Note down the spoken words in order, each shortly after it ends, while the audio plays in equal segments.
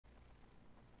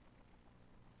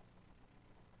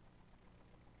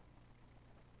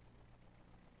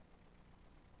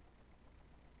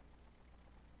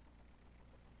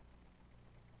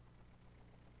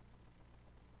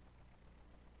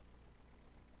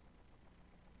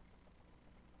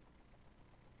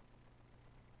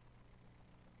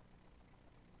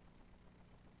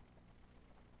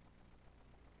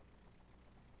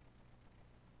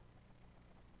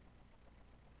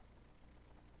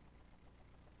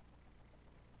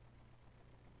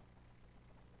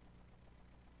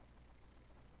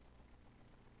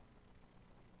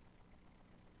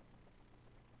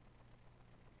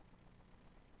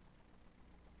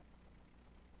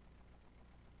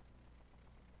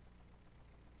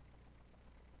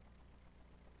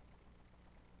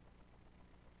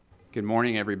Good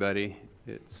morning, everybody.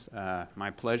 It's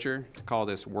my pleasure to call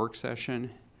this work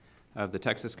session of the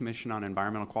Texas Commission on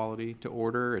Environmental Quality to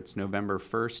order. It's November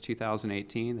 1st,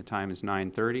 2018. The time is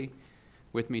 9:30.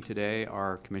 With me today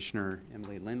are Commissioner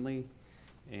Emily Lindley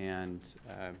and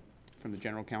from the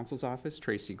General Counsel's Office,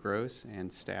 Tracy Gross,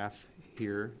 and staff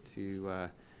here to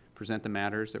present the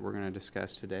matters that we're going to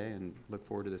discuss today, and look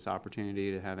forward to this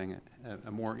opportunity to having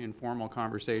a more informal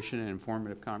conversation, an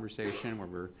informative conversation where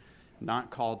we're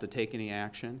not called to take any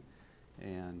action.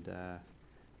 And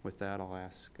with that, I'll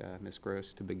ask Ms.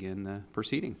 Gross to begin the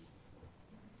proceeding.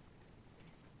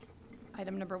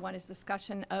 Item number 1 is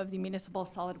discussion of the Municipal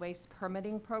Solid Waste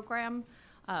Permitting Program.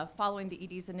 Following the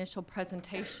ED's initial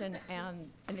presentation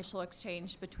and initial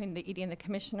exchange between the ED and the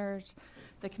Commissioners,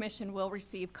 the Commission will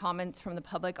receive comments from the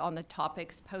public on the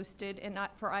topics posted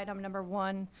for item number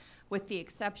 1, with the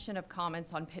exception of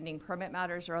comments on pending permit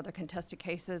matters or other contested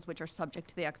cases which are subject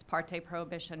to the ex parte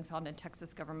prohibition found in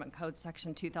Texas Government Code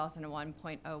Section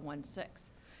 2001.016.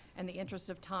 In the interest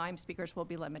of time, speakers will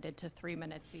be limited to 3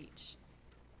 minutes each.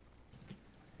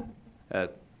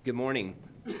 Good morning.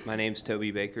 My name is Toby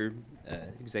Baker,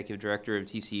 Executive Director of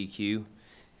TCEQ,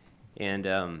 and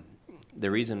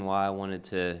the reason why I wanted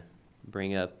to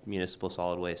bring up municipal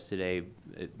solid waste today,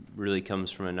 it really comes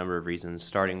from a number of reasons,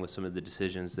 starting with some of the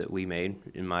decisions that we made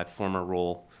in my former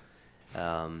role,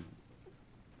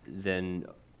 then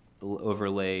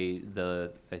overlay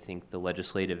I think the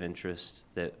legislative interest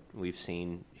that we've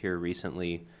seen here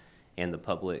recently and the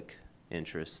public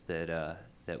interest that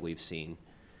we've seen.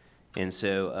 And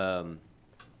so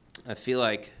I feel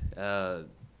like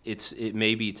it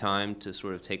may be time to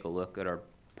sort of take a look at our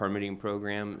permitting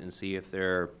program and see if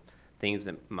there are things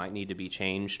that might need to be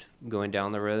changed going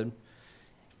down the road.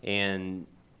 And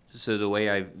so the way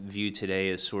I view today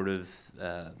is sort of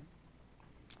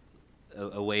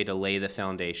a way to lay the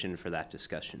foundation for that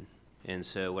discussion. And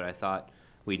so what I thought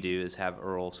we'd do is have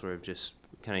Earl sort of just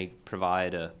kind of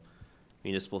provide a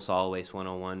municipal solid waste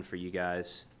 101 for you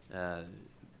guys,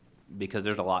 because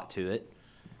there's a lot to it.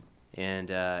 And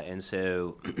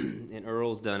so and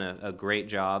Earl's done a great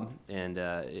job and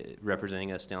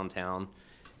representing us downtown.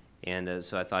 And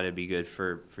so I thought it'd be good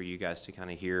for you guys to kind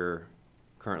of hear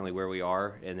currently where we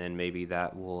are, and then maybe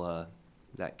that will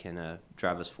that can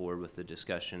drive us forward with the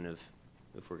discussion of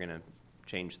if we're going to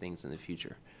change things in the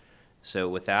future. So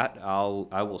with that,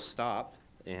 I will stop,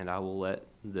 and I will let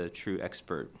the true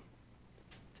expert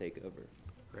take over.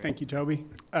 Great. Thank you, Toby.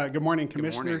 Good morning,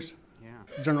 Commissioners, Good morning.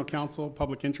 Yeah. General Counsel,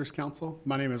 Public Interest Counsel.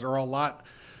 My name is Earl Lott.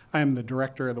 I am the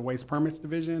Director of the Waste Permits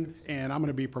Division, and I'm going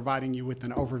to be providing you with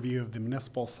an overview of the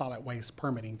Municipal Solid Waste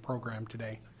Permitting Program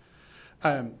today.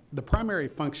 The primary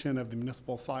function of the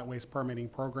Municipal Solid Waste Permitting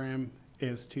Program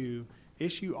is to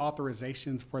issue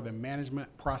authorizations for the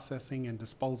management, processing, and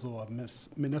disposal of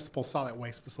municipal solid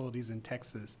waste facilities in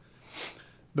Texas.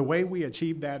 The way we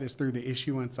achieve that is through the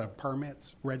issuance of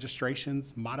permits,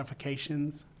 registrations,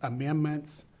 modifications,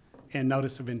 amendments, and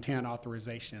notice of intent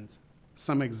authorizations.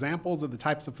 Some examples of the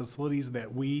types of facilities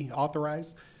that we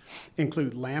authorize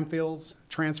include landfills,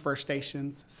 transfer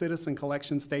stations, citizen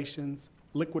collection stations,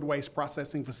 liquid waste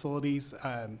processing facilities,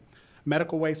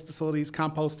 medical waste facilities,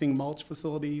 composting mulch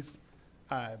facilities,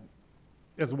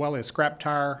 as well as scrap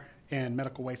tire and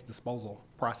medical waste disposal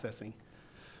processing.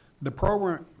 The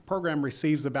program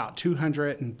receives about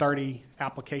 230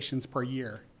 applications per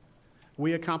year.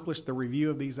 We accomplish the review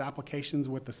of these applications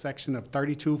with a section of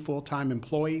 32 full-time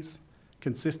employees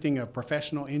consisting of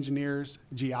professional engineers,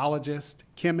 geologists,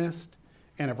 chemists,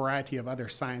 and a variety of other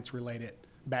science-related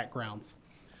backgrounds.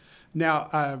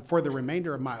 Now, for the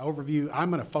remainder of my overview, I'm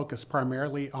going to focus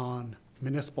primarily on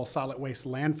municipal solid waste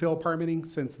landfill permitting,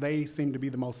 since they seem to be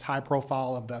the most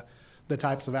high-profile of the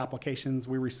types of applications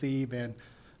we receive and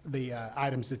the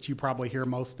items that you probably hear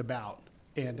most about.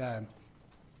 And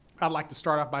I'd like to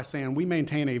start off by saying we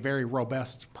maintain a very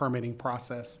robust permitting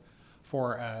process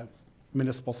for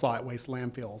municipal solid waste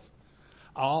landfills.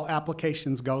 All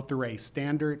applications go through a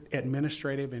standard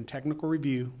administrative and technical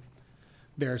review.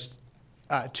 There's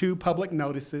 2 public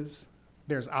notices.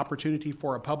 There's opportunity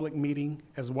for a public meeting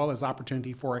as well as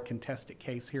opportunity for a contested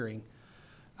case hearing.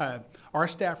 Our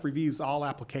staff reviews all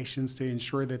applications to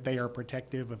ensure that they are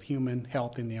protective of human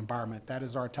health and the environment. That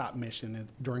is our top mission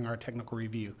during our technical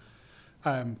review.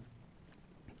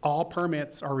 All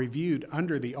permits are reviewed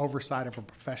under the oversight of a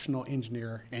professional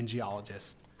engineer and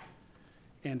geologist.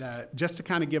 And just to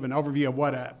kind of give an overview of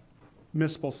what a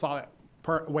municipal solid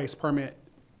waste permit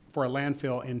for a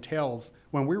landfill entails,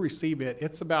 when we receive it,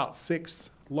 it's about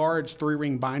 6 large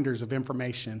 3-ring binders of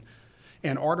information.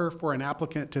 In order for an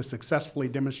applicant to successfully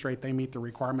demonstrate they meet the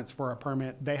requirements for a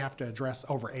permit, they have to address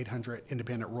over 800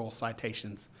 independent rule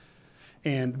citations.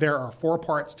 And there are 4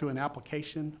 parts to an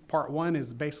application. Part 1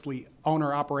 is basically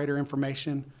owner-operator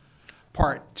information.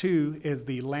 Part 2 is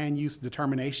the land use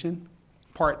determination.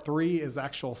 Part 3 is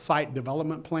actual site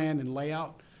development plan and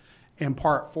layout. And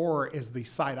Part 4 is the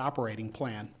site operating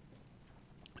plan.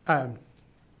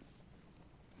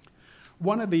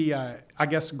 One of the, I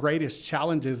guess, greatest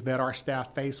challenges that our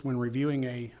staff face when reviewing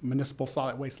a municipal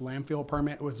solid waste landfill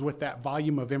permit was with that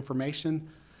volume of information,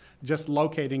 just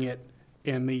locating it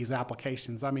in these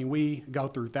applications. I mean, we go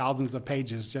through thousands of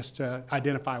pages just to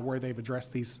identify where they've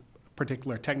addressed these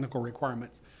particular technical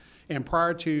requirements. And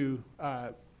prior to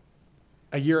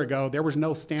a year ago, there was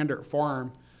no standard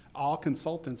form. All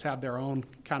consultants have their own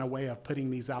kind of way of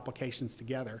putting these applications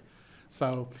together.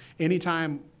 So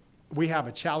anytime we have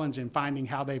a challenge in finding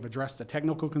how they've addressed a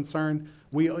technical concern,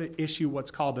 we issue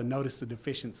what's called a notice of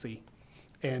deficiency.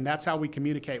 And that's how we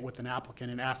communicate with an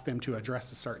applicant and ask them to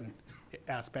address a certain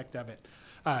aspect of it.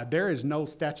 There is no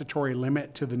statutory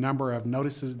limit to the number of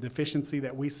notices of deficiency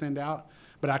that we send out,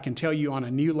 but I can tell you on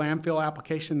a new landfill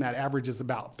application, that averages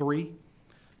about 3.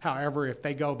 However, if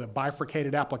they go the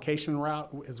bifurcated application route,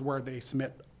 is where they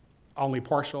submit only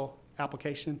partial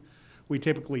application, we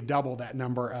typically double that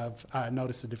number of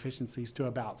notice of deficiencies to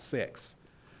about 6.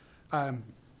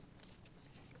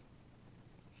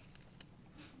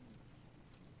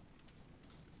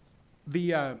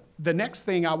 The next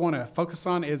thing I want to focus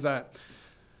on is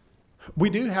we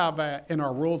do have in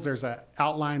our rules, there's an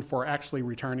outline for actually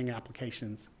returning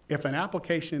applications. If an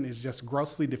application is just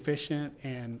grossly deficient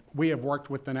and we have worked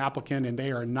with an applicant and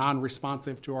they are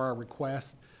non-responsive to our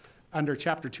request, under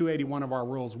Chapter 281 of our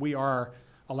rules, we are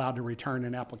allowed to return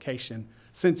an application.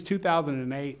 Since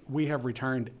 2008, we have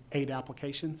returned 8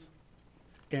 applications.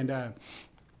 And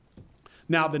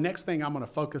now the next thing I'm going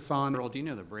to focus on. Earl, do you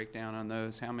know the breakdown on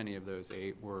those? How many of those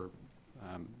 8 were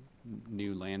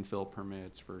new landfill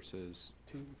permits versus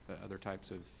the other types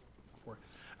of?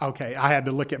 Okay, I had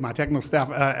to look at my technical staff.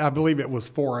 I believe it was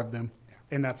 4 of them. Yeah.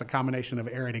 And that's a combination of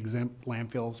arid exempt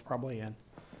landfills probably. And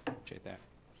appreciate that.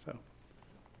 So,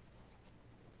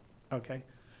 okay.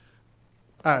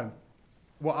 Well,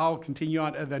 I'll continue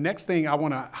on. The next thing I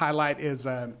want to highlight is,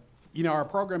 our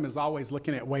program is always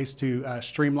looking at ways to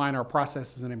streamline our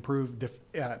processes and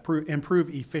improve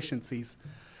efficiencies.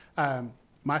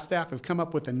 My staff have come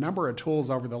up with a number of tools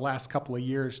over the last couple of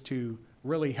years to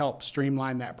really help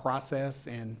streamline that process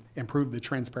and improve the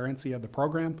transparency of the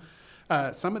program.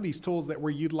 Some of these tools that we're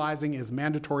utilizing is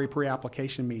mandatory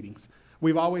pre-application meetings.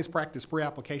 We've always practiced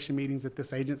pre-application meetings at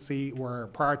this agency where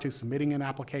prior to submitting an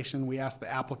application, we ask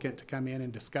the applicant to come in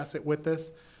and discuss it with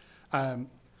us.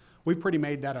 We've pretty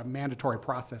made that a mandatory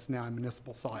process now in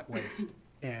municipal solid waste.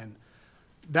 And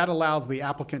that allows the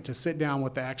applicant to sit down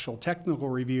with the actual technical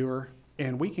reviewer,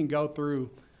 and we can go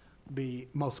through the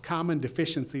most common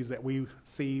deficiencies that we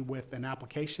see with an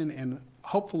application, and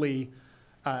hopefully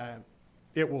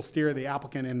it will steer the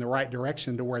applicant in the right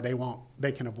direction to where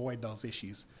they can avoid those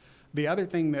issues. The other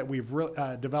thing that we've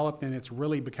developed, and it's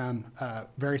really become a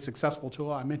very successful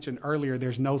tool, I mentioned earlier,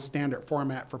 there's no standard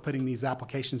format for putting these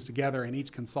applications together, and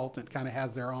each consultant kind of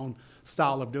has their own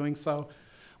style of doing so.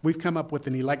 We've come up with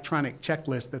an electronic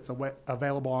checklist that's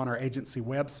available on our agency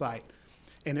website,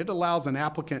 and it allows an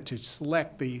applicant to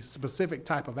select the specific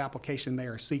type of application they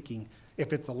are seeking.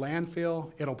 If it's a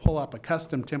landfill, it'll pull up a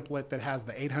custom template that has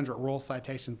the 800 rule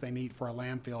citations they need for a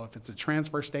landfill. If it's a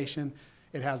transfer station,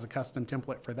 it has a custom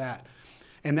template for that.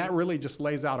 And that really just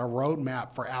lays out a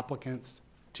roadmap for applicants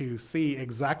to see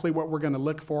exactly what we're going to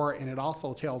look for, and it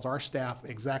also tells our staff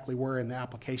exactly where in the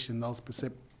application those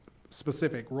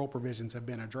specific rule provisions have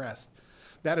been addressed.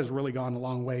 That has really gone a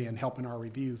long way in helping our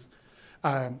reviews.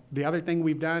 The other thing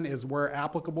we've done is, where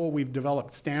applicable, we've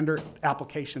developed standard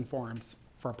application forms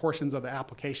for portions of the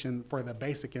application for the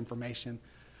basic information.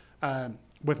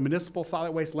 With municipal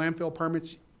solid waste landfill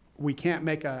permits, we can't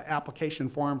make an application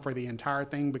form for the entire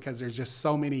thing because there's just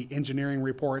so many engineering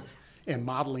reports and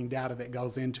modeling data that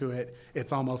goes into it.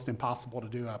 It's almost impossible to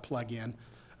do a plug-in.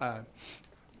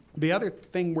 The other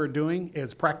thing we're doing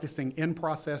is practicing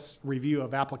in-process review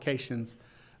of applications.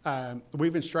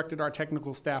 We've instructed our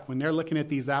technical staff when they're looking at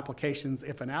these applications,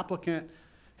 if an applicant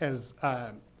has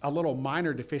a little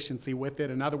minor deficiency with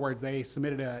it, in other words, they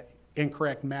submitted an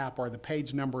incorrect map or the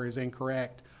page number is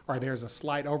incorrect, or there's a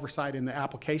slight oversight in the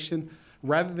application,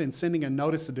 rather than sending a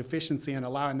notice of deficiency and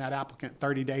allowing that applicant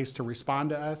 30 days to respond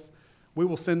to us, we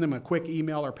will send them a quick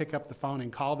email or pick up the phone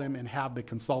and call them and have the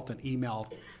consultant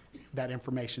email that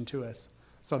information to us.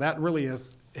 So that really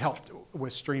has helped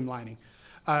with streamlining.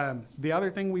 The other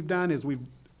thing we've done is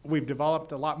we've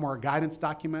developed a lot more guidance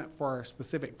document for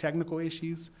specific technical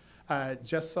issues,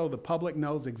 just so the public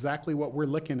knows exactly what we're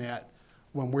looking at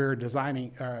when we're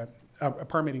designing,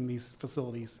 permitting these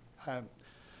facilities.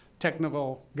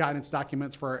 Technical guidance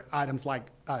documents for items like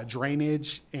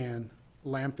drainage and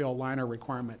landfill liner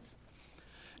requirements.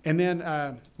 And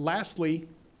then lastly,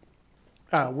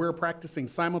 we're practicing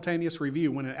simultaneous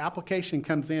review. When an application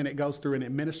comes in, it goes through an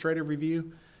administrative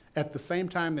review. At the same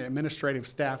time the administrative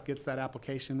staff gets that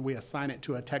application, we assign it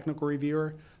to a technical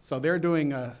reviewer. So they're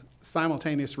doing a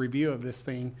simultaneous review of this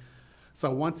thing.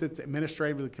 So once it's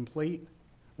administratively complete,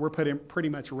 we're pretty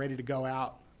much ready to go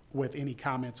out with any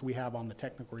comments we have on the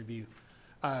technical review.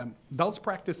 Those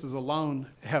practices alone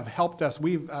have helped us.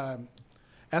 We've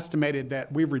estimated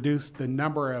that we've reduced the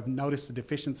number of notice of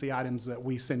deficiency items that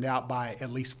we send out by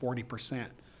at least 40%.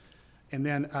 And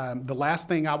then the last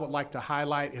thing I would like to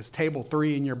highlight is Table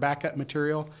 3 in your backup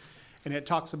material, and it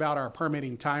talks about our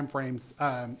permitting timeframes.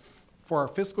 For our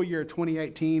fiscal year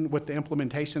 2018, with the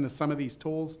implementation of some of these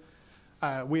tools,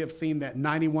 we have seen that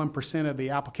 91% of the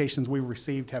applications we've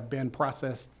received have been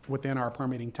processed within our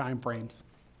permitting timeframes.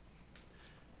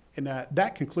 And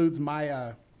that concludes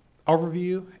my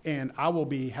overview, and I will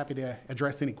be happy to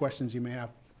address any questions you may have.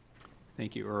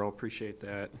 Thank you, Earl. Appreciate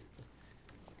that.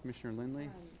 Commissioner Lindley?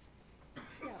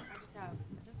 Yeah,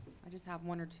 I just have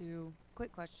one or two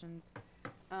quick questions.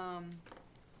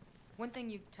 One thing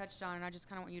you touched on, and I just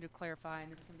kind of want you to clarify,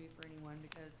 and this can be for anyone,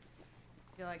 because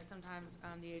I feel like sometimes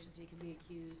the agency can be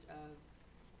accused of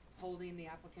holding the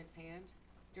applicant's hand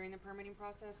during the permitting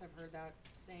process. I've heard that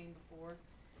saying before.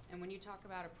 And when you talk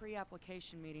about a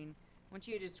pre-application meeting, I want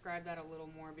you to describe that a little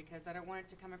more, because I don't want it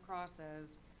to come across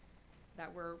as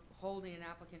that we're holding an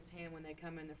applicant's hand when they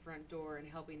come in the front door and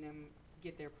helping them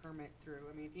get their permit through.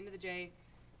 I mean, at the end of the day,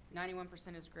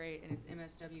 91% is great, and it's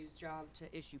MSW's job to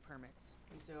issue permits.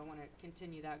 And so I want to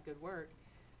continue that good work.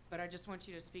 But I just want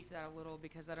you to speak to that a little,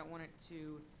 because I don't want it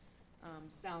to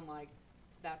sound like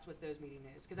that's what those meeting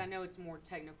is. Because I know it's more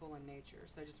technical in nature.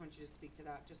 So I just want you to speak to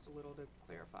that just a little to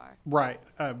clarify. Right.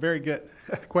 Very good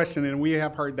question, and we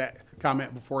have heard that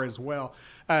comment before as well.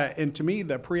 And to me,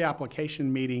 the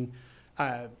pre-application meeting,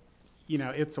 you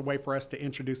know, it's a way for us to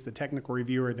introduce the technical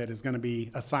reviewer that is going to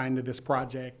be assigned to this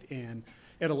project, and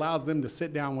it allows them to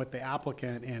sit down with the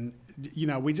applicant, and, you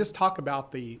know, we just talk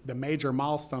about the major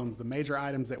milestones, the major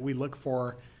items that we look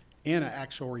for in an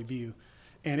actual review,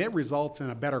 and it results in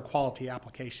a better quality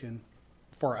application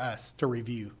for us to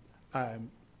review. And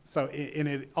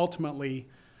it ultimately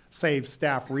saves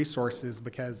staff resources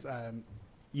because,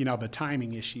 you know, the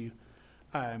timing issue.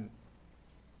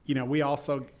 You know, we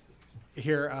also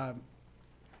hear a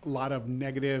lot of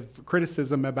negative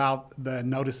criticism about the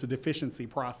notice of deficiency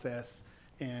process.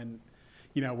 And,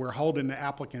 you know, we're holding the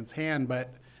applicant's hand,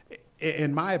 but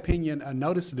in my opinion, a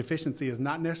notice of deficiency is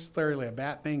not necessarily a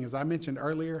bad thing. As I mentioned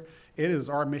earlier, it is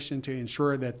our mission to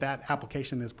ensure that that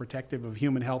application is protective of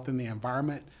human health and the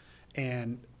environment.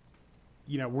 And,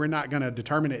 you know, we're not going to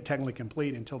determine it technically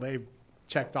complete until they've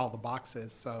checked all the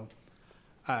boxes. So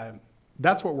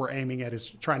that's what we're aiming at,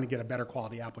 is trying to get a better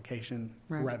quality application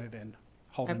rather than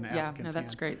holding the applicant's hand. Yeah, no,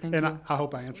 that's great. Thank and you. I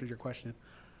hope I answered your question.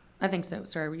 I think so.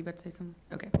 Sorry, were you about to say something?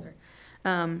 Okay, sorry.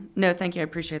 No, thank you. I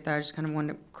appreciate that. I just kind of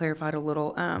wanted to clarify it a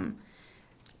little.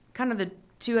 Kind of the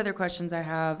two other questions I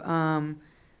have,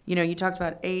 you know, you talked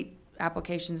about 8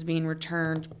 applications being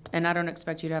returned, and I don't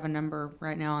expect you to have a number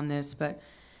right now on this, but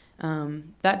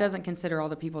that doesn't consider all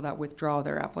the people that withdraw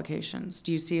their applications.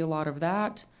 Do you see a lot of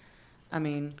that? I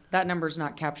mean, that number's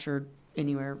not captured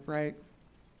anywhere, right?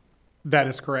 That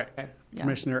is correct, Okay, yeah.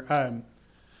 Commissioner.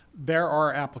 There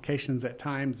are applications at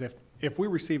times, if we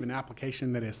receive an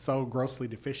application that is so grossly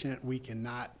deficient, we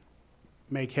cannot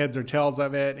make heads or tails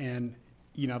of it, and,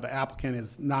 you know, the applicant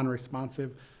is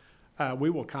non-responsive, we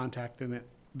will contact them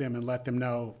and let them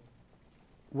know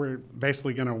we're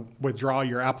basically going to withdraw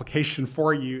your application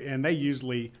for you, and they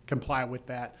usually comply with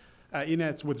that. You know,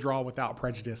 it's withdrawal without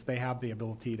prejudice. They have the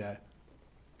ability to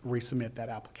resubmit that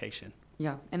application.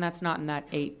 Yeah, and that's not in that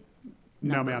 8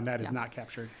 No, number. ma'am, that is Yeah. not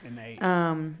captured in the 8.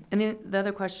 And then the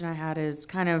other question I had is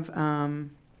kind of,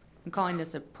 I'm calling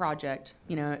this a project,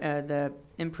 you know, the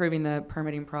improving the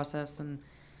permitting process and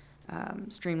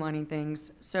streamlining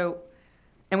things. So,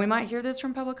 and we might hear this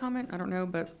from public comment, I don't know,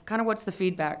 but kind of what's the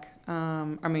feedback?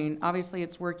 I mean, obviously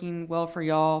it's working well for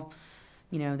y'all.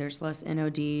 You know, there's less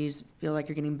NODs, feel like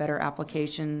you're getting better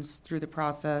applications through the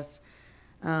process.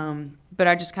 But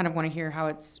I just kind of want to hear how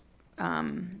it's,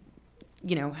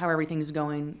 you know, how everything's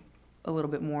going a little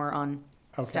bit more on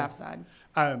Okay. staff side.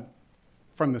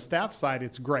 from the staff side,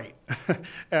 it's great.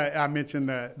 I mentioned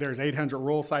that there's 800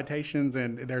 rule citations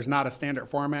and there's not a standard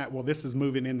format. Well, this is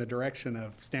moving in the direction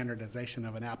of standardization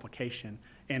of an application,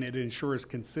 and it ensures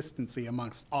consistency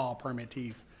amongst all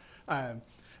permittees.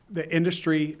 The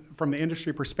industry, from the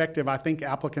industry perspective, I think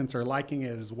applicants are liking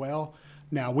it as well.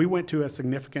 Now, we went to a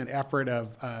significant effort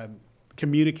of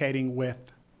communicating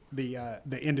with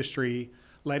the industry,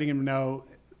 letting them know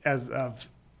as of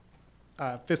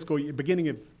beginning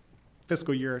of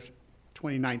fiscal year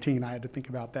 2019, I had to think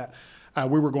about that.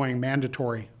 We were going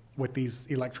mandatory with these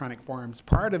electronic forms.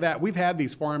 Prior to that, we've had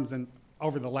these forms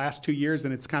over the last 2 years,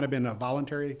 and it's kind of been a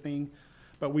voluntary thing,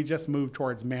 but we just moved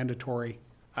towards mandatory.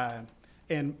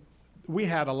 And we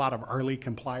had a lot of early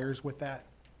compliers with that.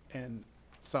 And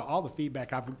so all the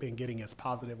feedback I've been getting is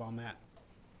positive on that.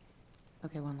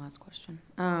 Okay, one last question.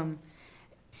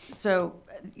 So,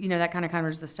 you know, that kind of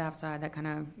covers the staff side. That kind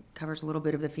of covers a little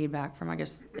bit of the feedback from, I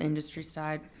guess, the industry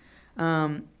side.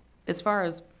 As far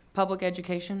as public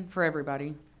education for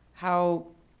everybody, how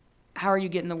are you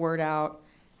getting the word out?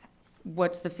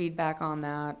 What's the feedback on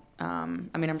that? I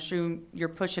mean, I'm sure you're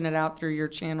pushing it out through your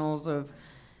channels of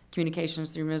communications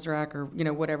through MISRAC or, you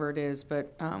know, whatever it is.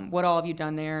 But what all have you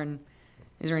done there, and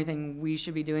is there anything we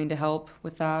should be doing to help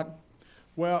with that?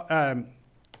 Well,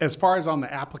 as far as on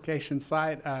the application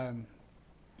side,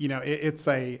 you know, it's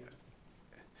an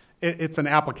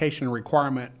application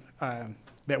requirement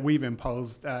that we've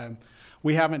imposed.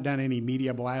 We haven't done any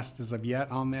media blasts as of yet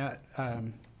on that.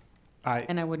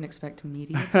 And I wouldn't expect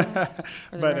media blasts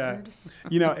for the record.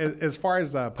 You know, as far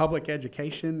as public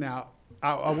education, now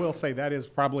I will say that is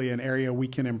probably an area we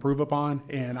can improve upon,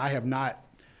 and I have not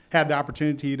had the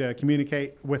opportunity to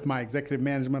communicate with my executive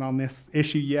management on this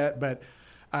issue yet, but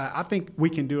I think we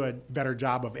can do a better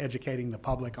job of educating the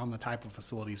public on the type of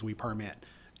facilities we permit.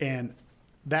 And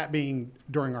that being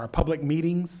during our public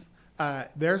meetings,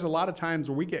 there's a lot of times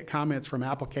where we get comments from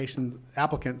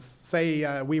applicants,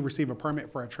 say we receive a permit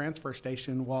for a transfer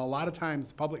station. Well, a lot of times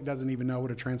the public doesn't even know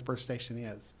what a transfer station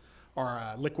is, or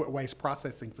a liquid waste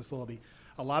processing facility.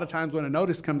 A lot of times when a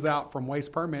notice comes out from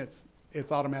waste permits,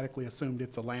 it's automatically assumed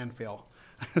it's a landfill.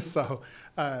 So,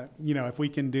 you know, if we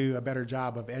can do a better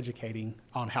job of educating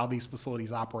on how these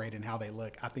facilities operate and how they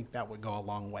look, I think that would go a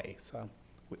long way. So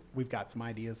we've got some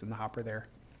ideas in the hopper there.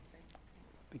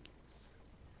 Thank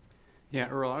you. Yeah,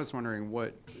 Earl, I was wondering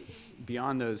what,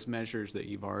 beyond those measures that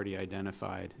you've already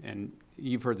identified, and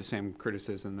you've heard the same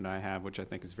criticism that I have, which I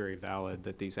think is very valid,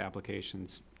 that these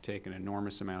applications take an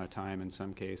enormous amount of time in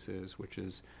some cases, which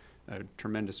is a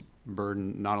tremendous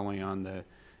burden not only on the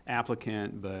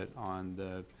applicant but on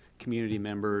the community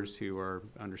members who are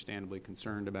understandably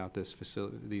concerned about these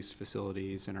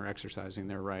facilities and are exercising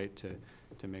their right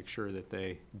to make sure that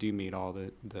they do meet all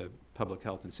the public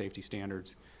health and safety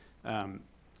standards.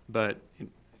 But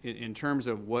in terms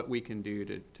of what we can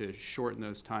do to shorten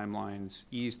those timelines,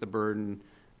 ease the burden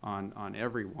on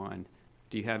everyone,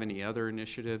 do you have any other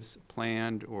initiatives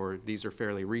planned, or these are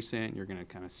fairly recent? You're going to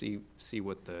kind of see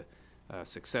what the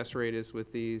success rate is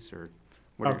with these, or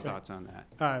what are your thoughts on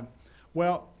that?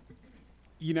 Well,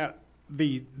 you know,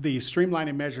 the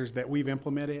streamlining measures that we've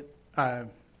implemented,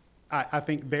 I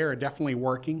think they are definitely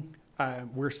working.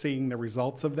 We're seeing the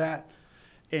results of that,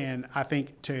 and I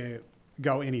think to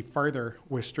go any further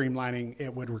with streamlining,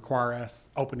 it would require us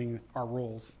opening our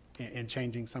rules and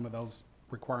changing some of those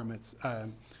requirements.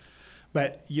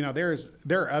 But you know, there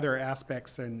are other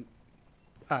aspects and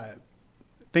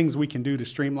things we can do to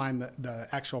streamline the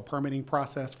actual permitting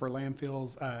process for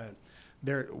landfills.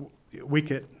 We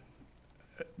could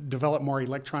develop more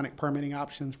electronic permitting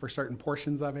options for certain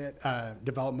portions of it,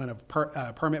 development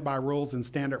of permit by rules and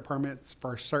standard permits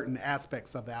for certain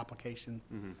aspects of the application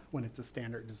when it's a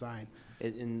standard design.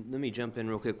 And let me jump in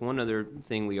real quick. One other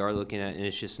thing we are looking at, and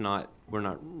it's just we're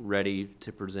not ready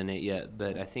to present it yet,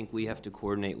 but I think we have to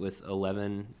coordinate with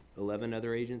 11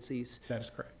 other agencies. That is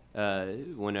correct.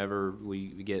 Whenever we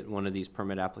get one of these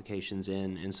permit applications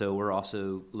in. And so we're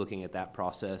also looking at that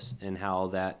process and how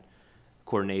that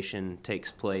coordination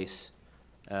takes place.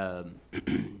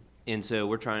 And so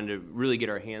we're trying to really get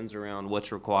our hands around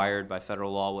what's required by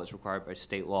federal law, what's required by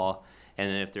state law, and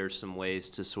then if there's some ways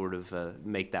to sort of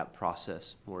make that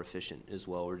process more efficient as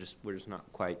well. We're just not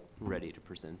quite ready to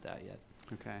present that yet.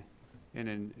 Okay.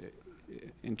 And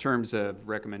in terms of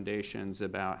recommendations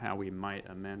about how we might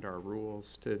amend our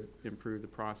rules to improve the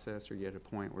process, or you at a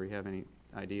point where you have any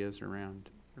ideas around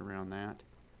that?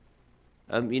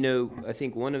 You know, I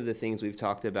think one of the things we've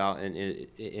talked about, and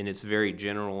it's very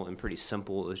general and pretty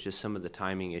simple, is just some of the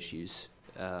timing issues.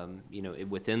 You know,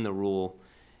 within the rule,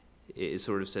 it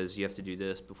sort of says you have to do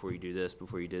this before you do this,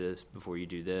 before you do this, before you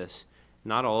do this.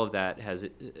 not all of that has,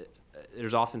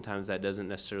 there's oftentimes that doesn't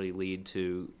necessarily lead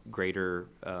to greater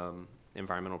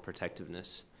environmental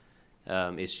protectiveness.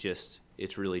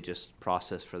 It's really just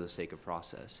process for the sake of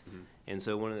process. Mm-hmm. And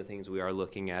so one of the things we are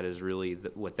looking at is really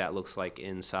what that looks like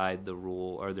inside the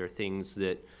rule. Are there things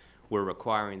that we're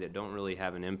requiring that don't really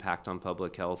have an impact on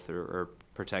public health or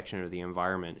protection of the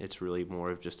environment? It's really more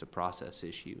of just a process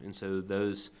issue. And so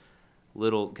those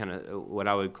little kind of what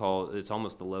I would call, it's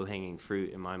almost the low-hanging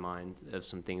fruit in my mind of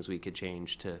some things we could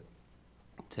change to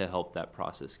help that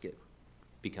process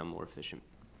become more efficient.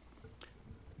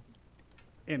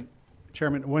 And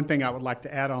Chairman, one thing I would like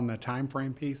to add on the time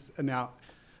frame piece. Now,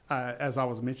 as I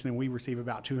was mentioning, we receive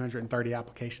about 230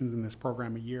 applications in this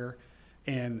program a year,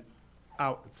 and I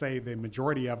would say the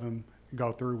majority of them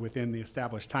go through within the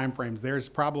established timeframes. There's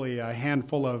probably a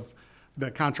handful of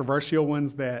the controversial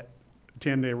ones that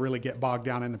tend to really get bogged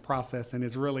down in the process, and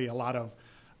it's really a lot of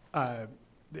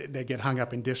they get hung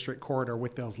up in district court or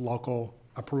with those local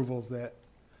approvals that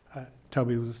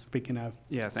Toby was speaking of.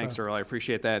 Yeah, thanks, So- Earl. I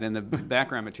appreciate that. In the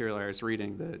background material I was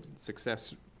reading, the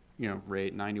success,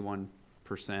 rate 91%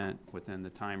 within the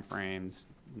time frames,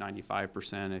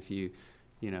 95% if you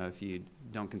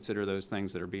don't consider those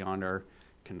things that are beyond our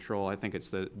control. I think it's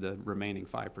the remaining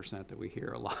 5% that we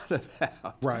hear a lot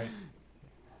about. Right.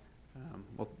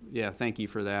 Well, yeah, thank you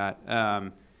for that.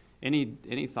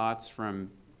 Any thoughts from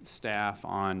staff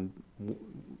on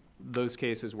those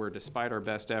cases where, despite our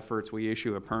best efforts, we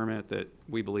issue a permit that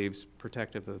we believe is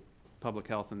protective of public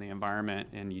health and the environment,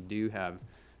 and you do have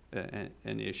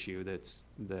an issue that's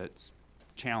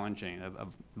challenging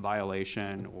of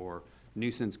violation or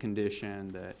nuisance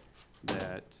condition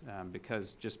that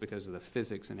because of the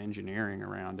physics and engineering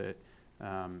around it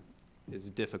is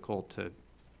difficult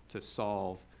to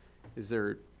solve. Is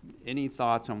there any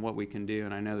thoughts on what we can do?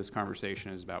 And I know this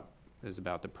conversation is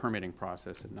about the permitting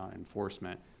process and not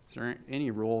enforcement. Is there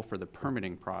any role for the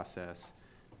permitting process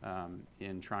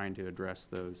in trying to address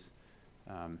those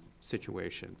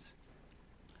situations?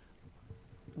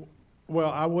 Well,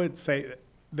 I would say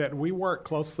that we work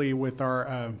closely with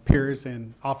our peers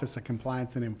in Office of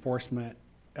Compliance and Enforcement,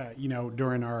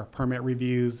 during our permit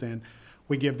reviews, and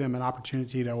we give them an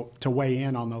opportunity to weigh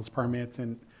in on those permits.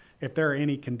 And if there are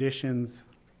any conditions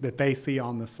that they see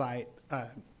on the site,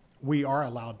 we are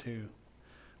allowed to.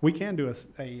 We can do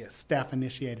a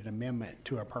staff-initiated amendment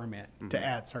to a permit to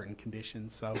add certain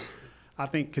conditions. So I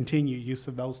think continued use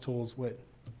of those tools would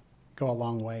go a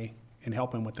long way in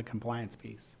helping with the compliance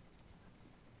piece.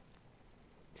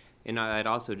 And I'd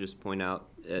also just point out,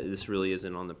 this really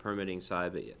isn't on the permitting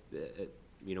side, but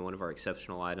one of our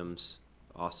exceptional items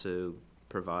also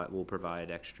will provide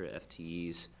extra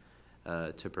FTEs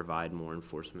to provide more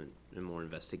enforcement and more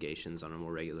investigations on a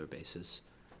more regular basis.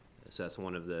 So that's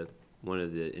one of the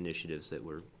initiatives that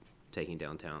we're taking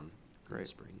downtown in the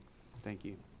spring. Thank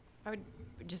you. I would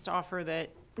just offer that,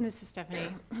 and this is Stephanie,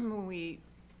 when we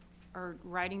are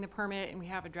writing the permit and we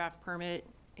have a draft permit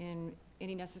in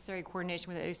any necessary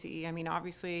coordination with the OCE, I mean,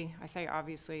 obviously, I say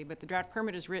obviously, but the draft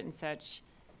permit is written such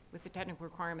with the technical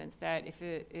requirements that if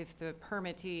the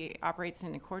permittee operates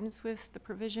in accordance with the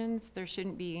provisions, there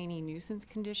shouldn't be any nuisance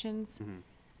conditions. Mm-hmm.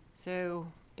 So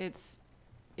it's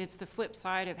the flip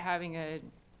side of having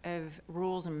of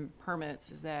rules and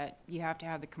permits is that you have to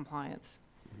have the compliance.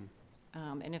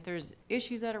 Mm-hmm. And if there's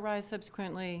issues that arise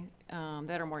subsequently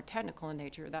that are more technical in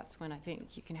nature, that's when I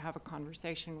think you can have a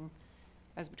conversation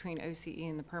as between OCE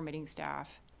and the permitting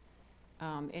staff.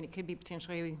 And it could be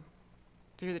potentially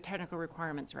through the technical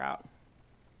requirements route.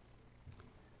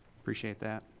 Appreciate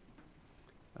that.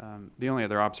 The only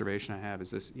other observation I have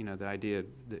is this, the idea of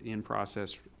the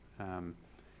in-process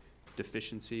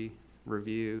deficiency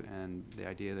review and the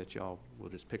idea that y'all will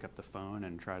just pick up the phone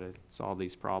and try to solve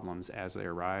these problems as they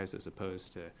arise, as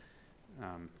opposed to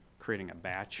creating a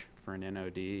batch for an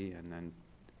NOD and then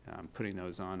putting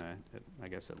those on I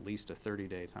guess at least a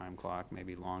 30-day time clock,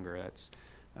 maybe longer.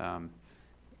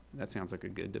 That sounds like a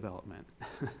good development.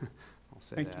 I'll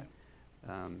say Thank that.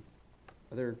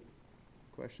 Other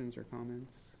questions or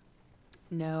comments?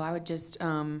 No, I would just,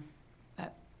 I'm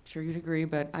sure you'd agree,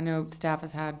 but I know staff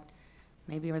has had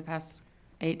maybe over the past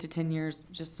 8 to 10 years,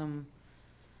 just some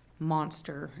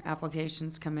monster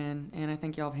applications come in. And I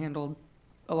think y'all have handled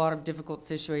a lot of difficult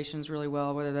situations really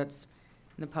well, whether that's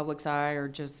in the public's eye or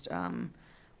just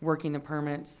working the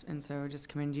permits. And so just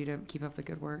commend you to keep up the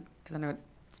good work, because I know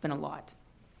it's been a lot.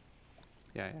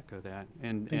 Yeah, I echo that.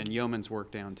 And Yeoman's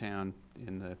work downtown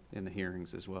in the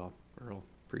hearings as well. Earl,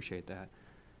 appreciate that.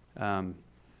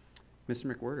 Mr.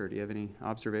 McWhorter, do you have any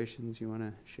observations you want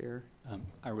to share?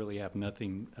 I really have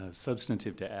nothing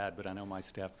substantive to add, but I know my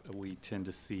staff, we tend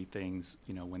to see things,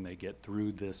 you know, when they get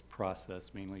through this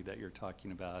process, mainly that you're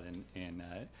talking about,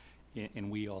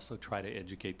 and we also try to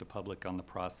educate the public on the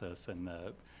process and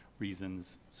the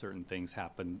reasons certain things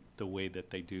happen the way that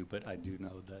they do. But I do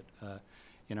know that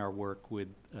in our work with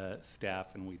staff,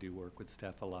 and we do work with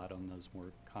staff a lot on those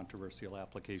more controversial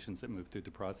applications that move through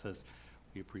the process,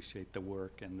 we appreciate the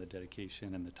work and the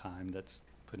dedication and the time that's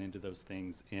put into those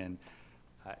things. And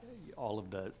all of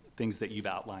the things that you've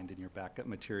outlined in your backup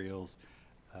materials,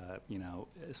 you know,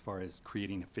 as far as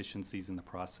creating efficiencies in the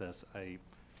process, I,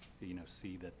 you know,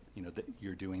 see that, you know, that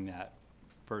you're doing that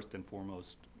first and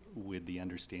foremost with the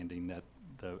understanding that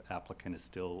the applicant is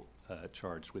still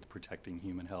charged with protecting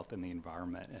human health and the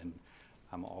environment. And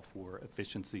I'm all for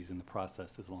efficiencies in the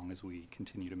process as long as we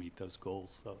continue to meet those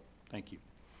goals. So thank you.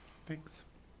 Thanks.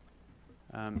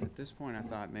 At this point, I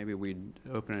thought maybe we'd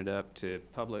open it up to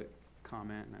public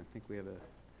comment, and I think we have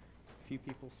a few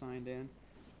people signed in.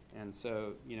 And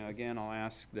so, you know, again, I'll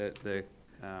ask that the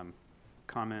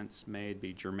comments made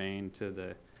be germane to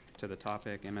the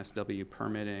topic, MSW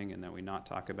permitting, and that we not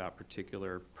talk about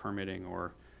particular permitting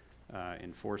or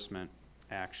enforcement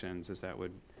actions, as that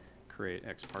would create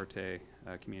ex parte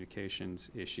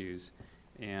communications issues.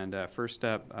 And first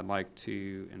up, I'd like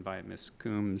to invite Ms.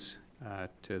 Coombs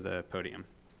to the podium.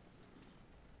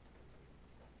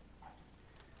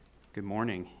 Good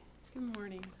morning. Good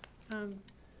morning. And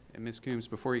Ms. Coombs,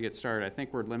 before you get started, I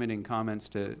think we're limiting comments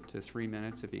to 3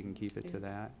 minutes, if you can keep it to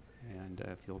that. And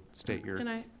if you'll state your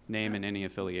name and any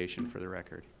affiliation for the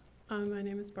record. My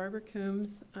name is Barbara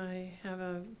Coombs. I have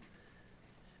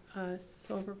a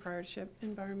sole proprietorship,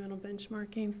 environmental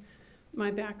benchmarking.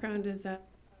 My background is at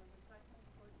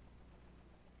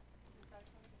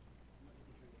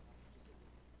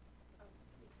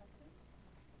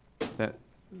That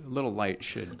little light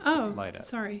should light up.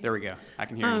 Sorry. There we go. I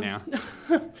can hear you now.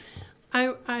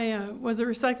 I was a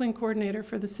recycling coordinator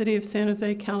for the city of San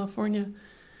Jose, California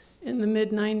in the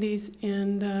mid-90s,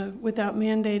 and without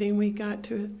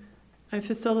mandating, I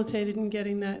facilitated in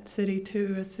getting that city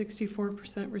to a 64%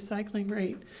 recycling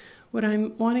rate. What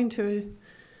I'm wanting to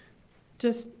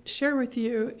just share with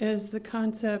you is the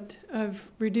concept of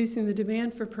reducing the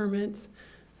demand for permits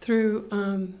through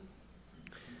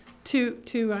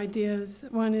two ideas.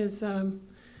 One is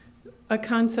a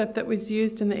concept that was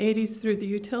used in the 80s through the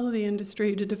utility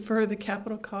industry to defer the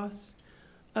capital costs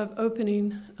of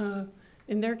opening,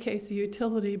 in their case, a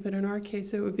utility, but in our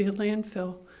case, it would be a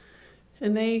landfill.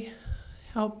 And they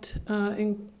helped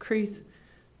increase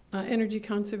energy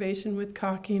conservation with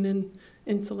caulking and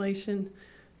insulation.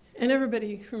 And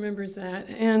everybody remembers that.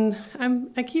 And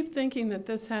I keep thinking that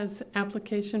this has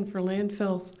application for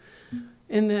landfills,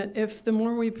 in that if the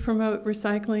more we promote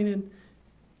recycling, and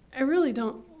I really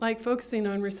don't like focusing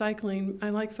on recycling, I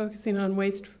like focusing on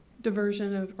waste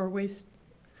diversion or waste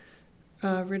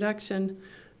reduction,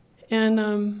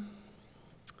 and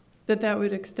that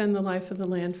would extend the life of the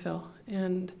landfill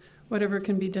and whatever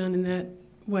can be done in that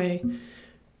way.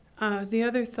 The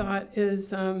other thought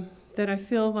is that I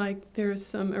feel like there's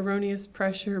some erroneous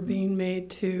pressure being made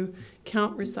to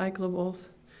count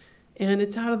recyclables, and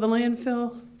it's out of the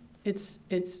landfill.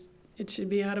 It should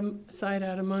be out of sight,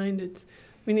 out of mind.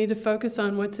 We need to focus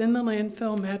on what's in the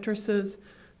landfill, mattresses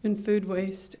and food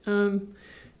waste.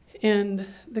 And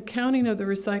the counting of the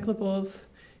recyclables,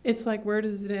 it's like, where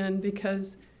does it end?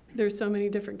 Because there's so many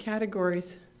different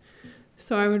categories.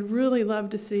 So I would really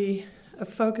love to see a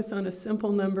focus on a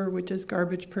simple number, which is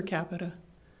garbage per capita.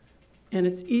 And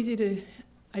it's easy to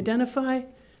identify.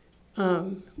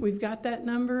 We've got that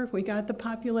number. We got the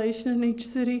population in each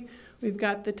city. We've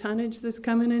got the tonnage that's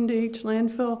coming into each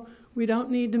landfill. We don't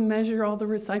need to measure all the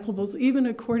recyclables, even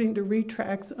according to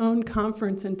RETRAC's own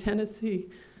conference in Tennessee.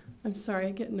 I'm sorry,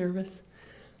 I get nervous.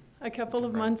 A couple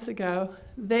of months ago,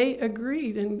 they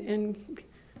agreed and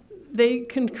they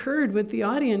concurred with the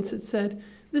audience that said,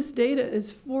 this data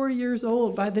is 4 years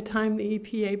old by the time the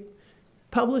EPA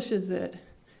publishes it.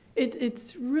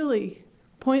 It's really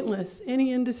pointless.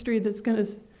 Any industry that's going to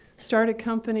start a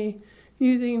company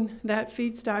using that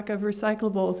feedstock of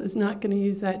recyclables is not going to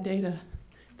use that data.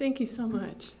 Thank you so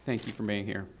much. Thank you for being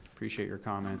here. Appreciate your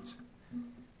comments.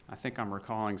 I think I'm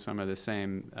recalling some of the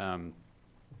same,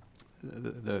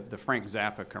 the Frank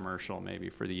Zappa commercial maybe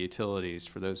for the utilities.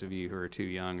 For those of you who are too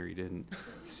young or you didn't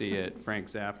see it, Frank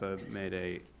Zappa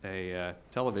made a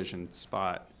television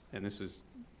spot, and this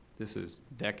is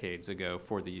decades ago,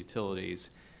 for the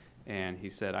utilities. And he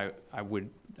said,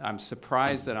 I'm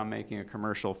surprised that I'm making a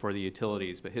commercial for the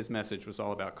utilities, but his message was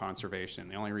all about conservation.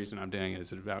 The only reason I'm doing it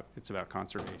is it's about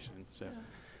conservation. So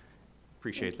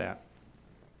appreciate that.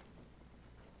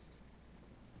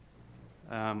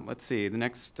 Let's see, the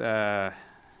next,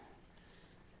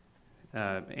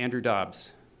 Andrew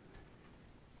Dobbs.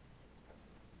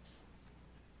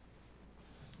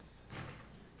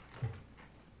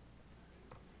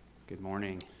 Good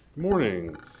morning. Good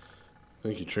morning.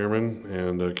 Thank you, Chairman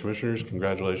and Commissioners.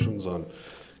 Congratulations on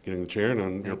getting the chair and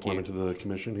on your appointment to the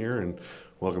commission here, and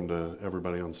welcome to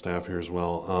everybody on staff here as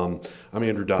well. I'm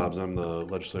Andrew Dobbs. I'm the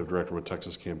Legislative Director with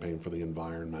Texas Campaign for the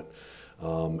Environment.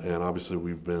 And obviously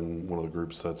we've been one of the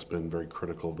groups that's been very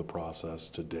critical of the process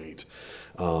to date.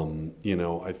 You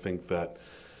know, I think that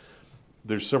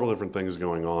there's several different things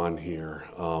going on here,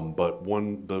 but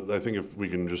I think if we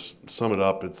can just sum it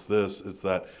up, it's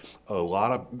that a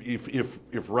lot of,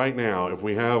 if right now, if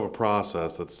we have a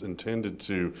process that's intended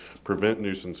to prevent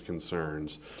nuisance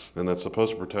concerns and that's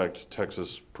supposed to protect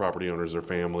Texas property owners, their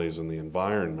families, and the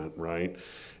environment, right?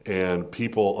 And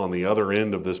people on the other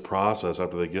end of this process,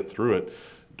 after they get through it,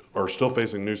 are still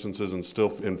facing nuisances and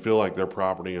feel like their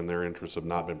property and their interests have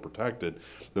not been protected,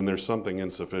 then there's something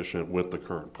insufficient with the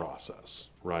current process,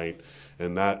 right?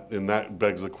 And that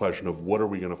begs the question of what are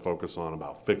we going to focus on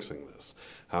about fixing this?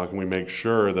 How can we make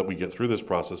sure that we get through this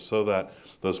process so that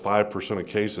those 5% of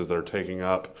cases that are taking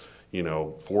up, you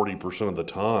know, 40% of the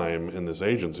time in this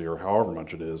agency, or however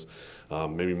much it is,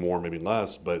 maybe more, maybe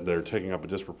less, but they're taking up a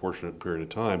disproportionate period of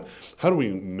time. How do we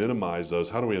minimize those?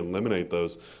 How do we eliminate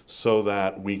those so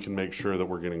that we can make sure that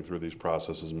we're getting through these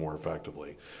processes more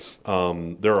effectively?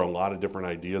 There are a lot of different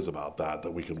ideas about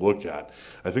that we could look at.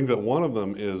 I think that one of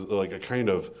them is like a kind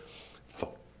of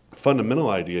fundamental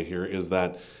idea here is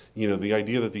that, you know, the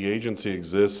idea that the agency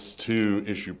exists to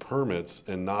issue permits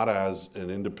and not as an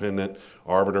independent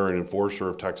arbiter and enforcer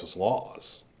of Texas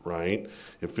laws, right?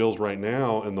 It feels right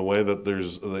now in the way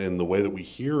that we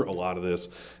hear a lot of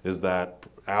this is that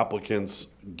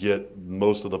applicants get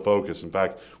most of the focus. In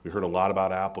fact, we heard a lot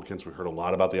about applicants. We heard a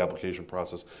lot about the application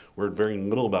process. We heard very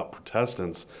little about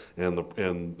protestants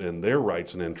and their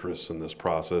rights and interests in this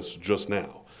process just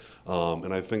now.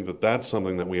 And I think that that's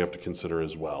something that we have to consider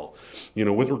as well. You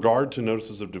know, with regard to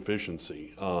notices of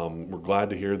deficiency, we're glad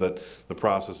to hear that the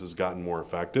process has gotten more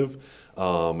effective,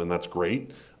 and that's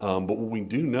great. But what we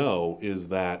do know is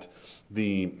that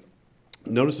the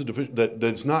notice of deficiency, that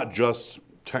it's not just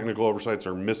technical oversights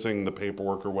or missing the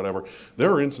paperwork or whatever.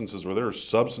 There are instances where there are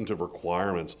substantive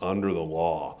requirements under the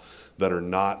law that are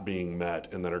not being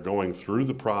met and that are going through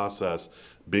the process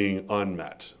being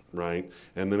unmet, right?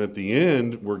 And then at the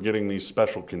end, we're getting these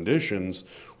special conditions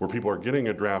where people are getting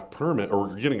a draft permit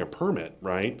or getting a permit,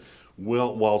 right?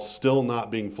 While still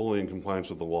not being fully in compliance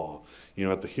with the law. You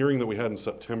know, at the hearing that we had in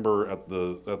September at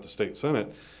the State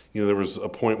Senate, you know, there was a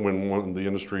point when one of the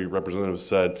industry representatives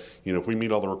said, you know, if we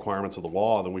meet all the requirements of the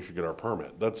law, then we should get our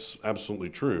permit. That's absolutely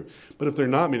true. But if they're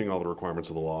not meeting all the requirements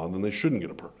of the law, then they shouldn't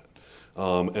get a permit.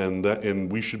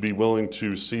 And we should be willing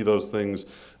to see those things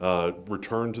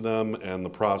returned to them and the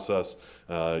process,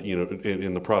 you know,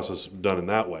 in the process done in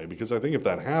that way. Because I think if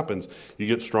that happens, you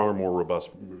get stronger, more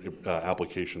robust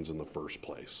applications in the first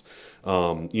place.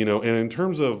 You know, and in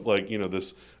terms of like, you know,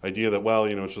 this idea that, well,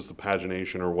 you know, it's just a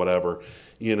pagination or whatever,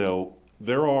 you know,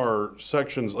 there are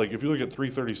sections, like if you look at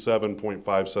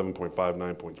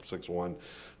 337.57.59.61,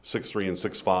 6.3 and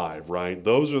 6.5, right?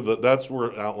 That's where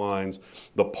it outlines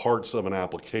the parts of an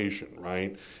application,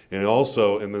 right? And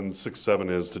also, and then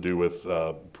 6.7 is to do with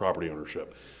property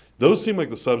ownership. Those seem like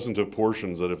the substantive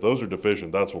portions that if those are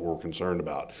deficient, that's what we're concerned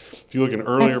about. If you look in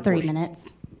earlier That's 3 minutes.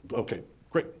 Okay,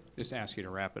 great. Just ask you to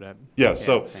wrap it up. Yeah,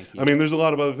 so, thank you. I mean, there's a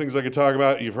lot of other things I could talk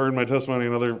about. You've heard my testimony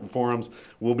in other forums.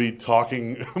 We'll be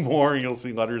talking more. You'll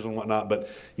see letters and whatnot. But,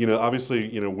 you know,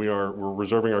 obviously, you know, we're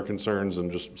reserving our concerns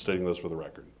and just stating those for the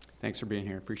record. Thanks for being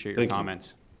here. Appreciate your Thank you.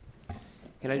 comments.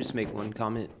 Can I just make one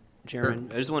comment, Chairman?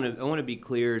 Sure. I want to be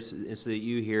clear so that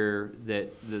you hear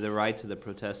that the rights of the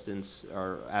protestants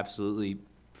are absolutely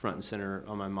front and center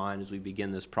on my mind as we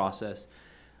begin this process.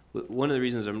 One of the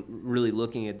reasons I'm really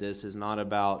looking at this is not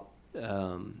about,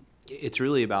 it's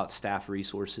really about staff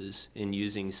resources and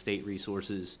using state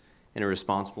resources in a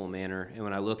responsible manner. And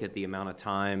when I look at the amount of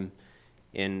time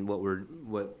and what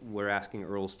we're asking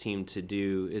Earl's team to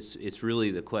do, it's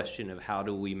really the question of how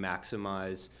do we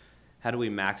maximize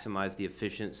the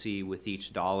efficiency with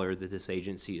each dollar that this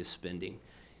agency is spending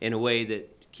in a way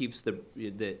that keeps the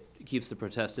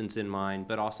protestants in mind,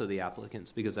 but also the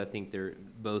applicants, because I think they're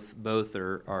both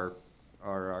are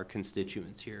our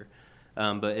constituents here.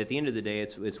 But at the end of the day,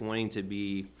 it's wanting to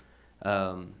be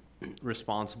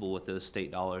responsible with those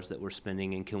state dollars that we're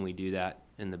spending, and can we do that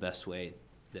in the best way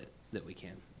that we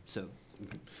can? So,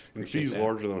 And appreciate fees that.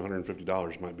 larger than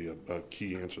 $150 might be a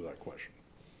key answer to that question.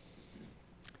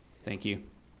 Thank you.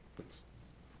 Thanks.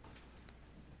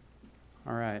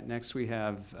 All right, next we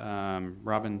have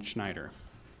Robin Schneider.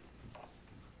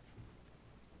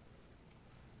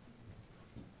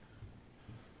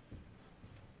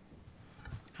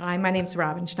 Hi, my name's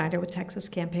Robin Schneider with Texas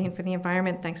Campaign for the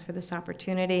Environment. Thanks for this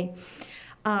opportunity.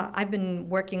 I've been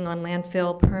working on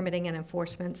landfill permitting and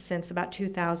enforcement since about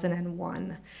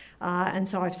 2001. And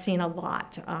so I've seen a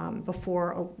lot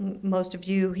before most of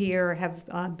you here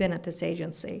have been at this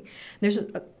agency. There's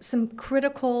some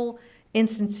critical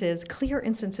instances, clear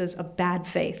instances of bad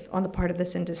faith on the part of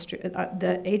this industry,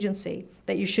 the agency,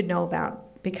 that you should know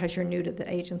about because you're new to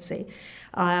the agency.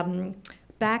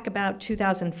 Back about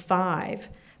 2005,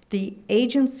 the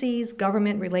agency's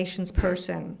government relations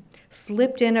person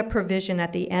slipped in a provision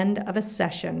at the end of a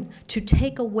session to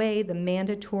take away the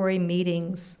mandatory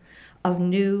meetings of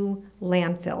new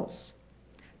landfills.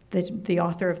 The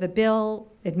author of the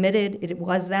bill admitted it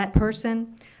was that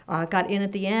person, got in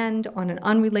at the end on an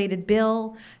unrelated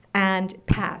bill, and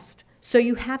passed. So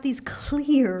you have these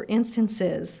clear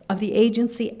instances of the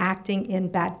agency acting in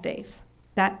bad faith.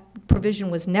 That provision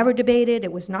was never debated.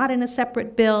 It was not in a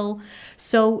separate bill.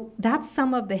 So that's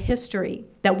some of the history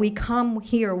that we come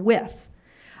here with.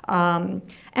 And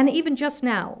even just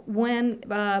now, when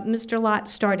Mr. Lott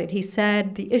started, he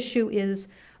said the issue is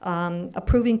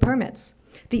approving permits.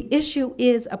 The issue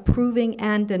is approving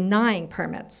and denying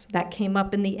permits. That came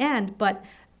up in the end, but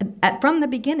from the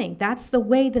beginning, that's the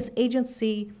way this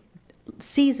agency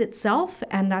sees itself,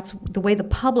 and that's the way the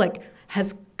public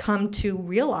has come to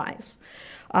realize.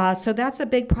 So that's a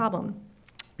big problem.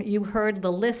 You heard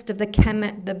the list of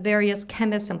the various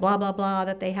chemists and blah, blah, blah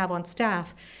that they have on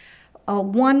staff.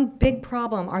 One big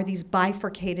problem are these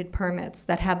bifurcated permits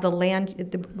that have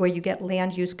where you get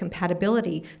land use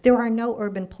compatibility. There are no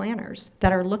urban planners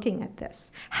that are looking at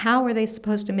this. How are they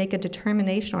supposed to make a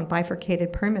determination on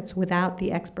bifurcated permits without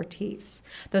the expertise?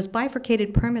 Those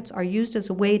bifurcated permits are used as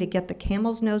a way to get the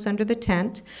camel's nose under the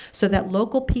tent so that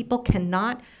local people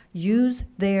cannot use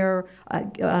their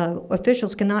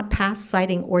officials cannot pass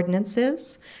siting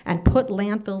ordinances and put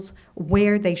landfills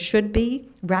where they should be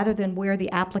rather than where the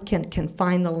applicant can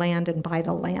find the land and buy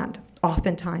the land,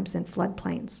 oftentimes in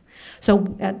floodplains.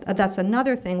 So that's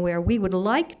another thing where we would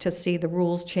like to see the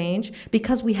rules change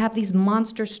because we have these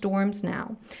monster storms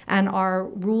now, and our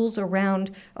rules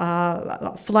around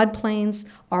floodplains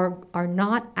are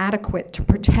not adequate to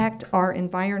protect our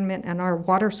environment and our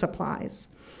water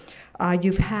supplies.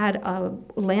 You've had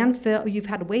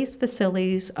waste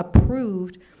facilities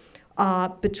approved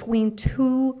between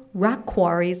two rock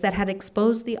quarries that had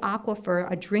exposed the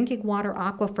aquifer, a drinking water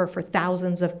aquifer for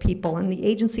thousands of people, and the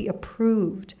agency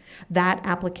approved that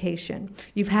application.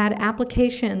 You've had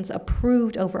applications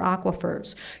approved over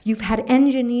aquifers. You've had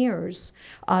engineers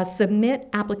submit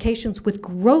applications with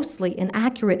grossly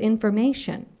inaccurate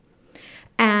information.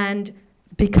 And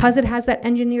because it has that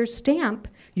engineer's stamp,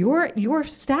 your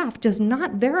staff does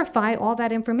not verify all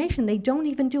that information. They don't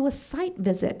even do a site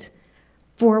visit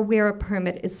for where a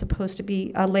permit is supposed to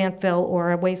be, a landfill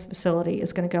or a waste facility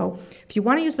is going to go. If you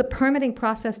want to use the permitting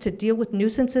process to deal with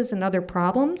nuisances and other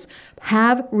problems,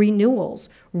 have renewals.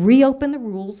 Reopen the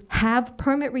rules, have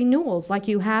permit renewals like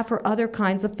you have for other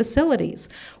kinds of facilities.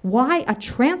 Why a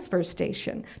transfer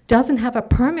station doesn't have a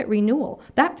permit renewal?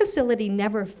 That facility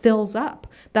never fills up.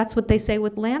 That's what they say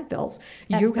with landfills.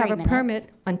 You have a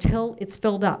permit until it's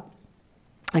filled up.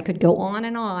 I could go on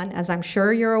and on, as I'm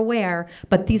sure you're aware,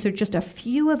 but these are just a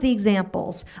few of the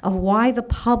examples of why the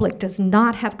public does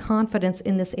not have confidence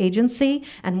in this agency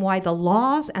and why the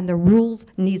laws and the rules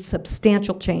need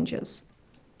substantial changes.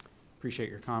 Appreciate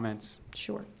your comments.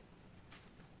 Sure.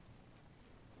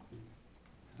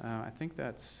 I think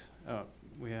that's,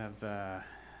 we have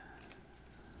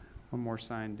one more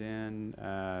signed in,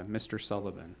 Mr.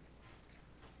 Sullivan.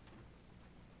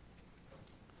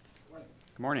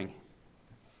 Good morning.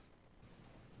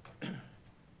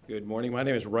 Good morning. My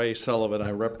name is Ray Sullivan.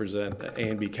 I represent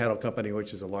A&B Cattle Company,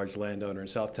 which is a large landowner in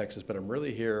South Texas, but I'm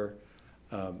really here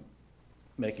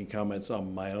making comments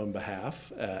on my own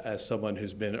behalf as someone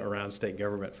who's been around state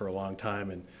government for a long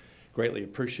time and greatly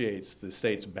appreciates the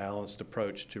state's balanced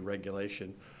approach to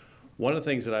regulation. One of the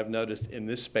things that I've noticed in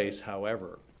this space,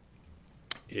 however,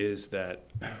 is that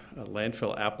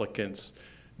landfill applicants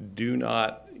do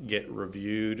not get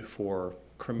reviewed for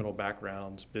criminal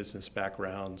backgrounds, business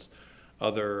backgrounds,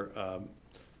 other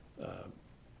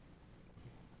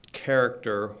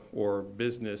character or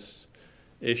business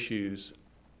issues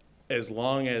as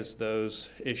long as those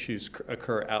issues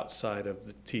occur outside of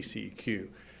the TCEQ.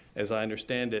 As I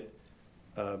understand it,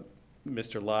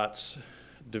 Mr. Lott's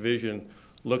division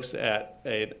looks at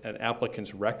an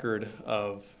applicant's record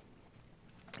of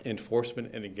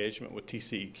enforcement and engagement with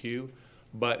TCEQ,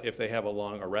 but if they have a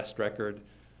long arrest record,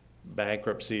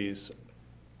 bankruptcies,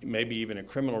 maybe even a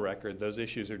criminal record, those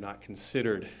issues are not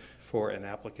considered for an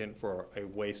applicant for a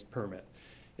waste permit.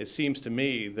 It seems to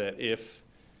me that if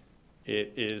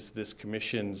it is this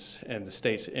commission's and the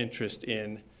state's interest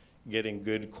in getting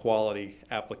good quality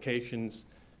applications,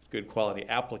 good quality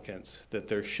applicants, that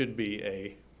there should be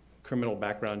a criminal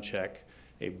background check,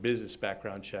 a business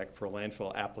background check for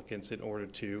landfill applicants in order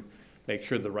to make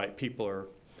sure the right people are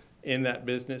in that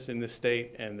business in the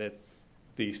state, and that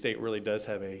the state really does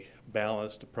have a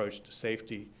balanced approach to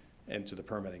safety and to the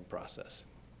permitting process.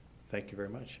 Thank you very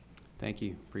much. Thank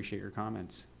you. Appreciate your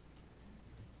comments.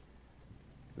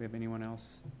 Do we have anyone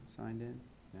else signed in?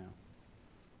 No.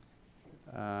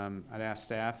 I'd ask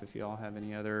staff if you all have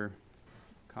any other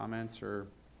comments or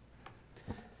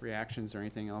reactions or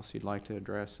anything else you'd like to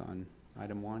address on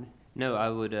item 1. No, I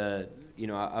would, I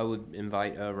would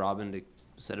invite Robin to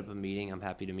set up a meeting. I'm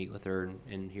happy to meet with her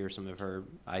and hear some of her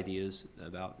ideas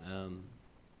about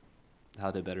how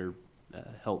to better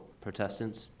help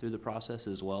Protestants through the process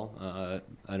as well.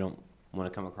 I don't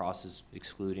want to come across as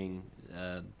excluding,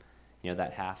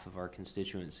 that half of our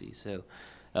constituency. So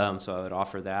I would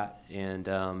offer that.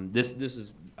 And this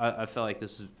is, I feel like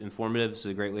this is informative. This is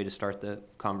a great way to start the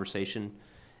conversation.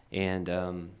 And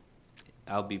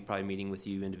I'll be probably meeting with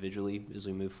you individually as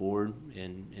we move forward,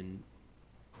 and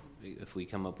if we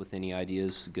come up with any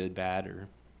ideas, good, bad, or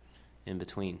in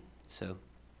between. So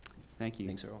thank you.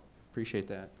 Thanks, Earl. Appreciate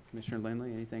that. Commissioner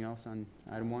Lindley, anything else on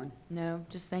item 1? No,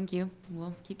 just thank you.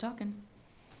 We'll keep talking.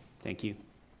 Thank you.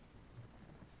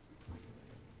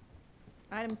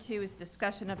 Item 2 is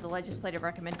discussion of the legislative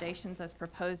recommendations as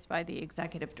proposed by the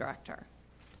executive director.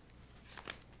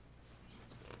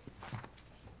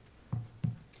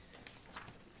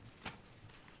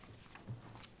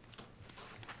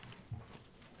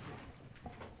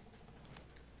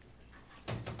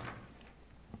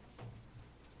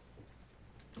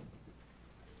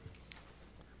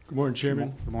 Good morning,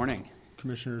 Chairman. Good morning.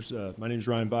 Commissioners. My name is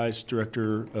Ryan Bice,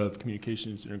 Director of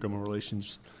Communications and Intergovernmental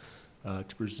Relations,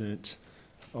 to present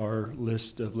our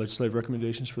list of legislative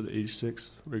recommendations for the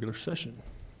 86th regular session.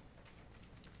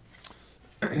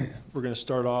 We're going to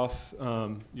start off,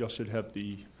 y'all should have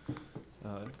the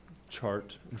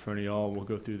chart in front of y'all. We'll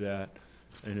go through that.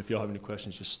 And if y'all have any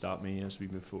questions, just stop me as we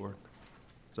move forward.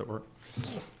 Does that work?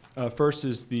 First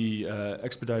is the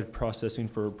expedited processing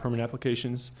for permit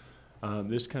applications.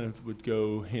 This kind of would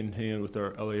go hand in hand with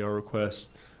our LAR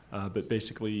request, but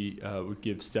basically would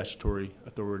give statutory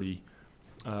authority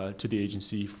to the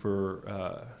agency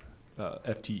for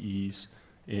FTEs,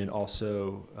 and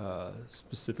also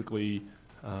specifically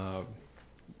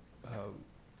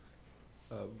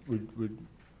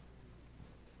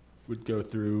would go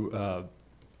through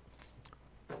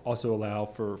also allow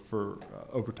for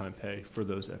overtime pay for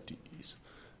those FTEs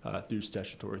through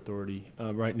statutory authority.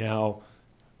 Right now,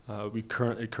 it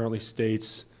currently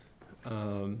states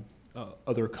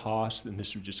other costs, and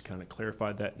this would just kind of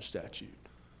clarify that in statute.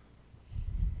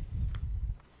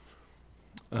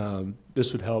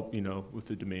 This would help, with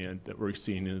the demand that we're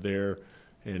seeing in there,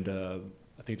 and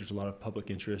I think there's a lot of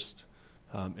public interest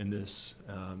in this,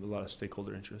 a lot of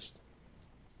stakeholder interest.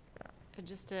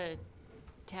 Just to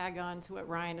tag on to what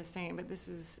Ryan is saying, but this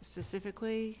is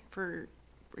specifically for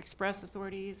express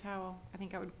authority is how I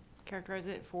think I would characterize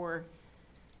it, for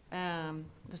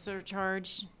the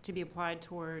surcharge to be applied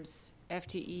towards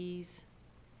FTEs.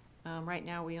 Right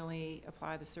now, we only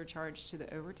apply the surcharge to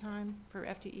the overtime for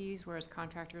FTEs, whereas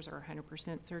contractors are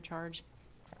 100% surcharge.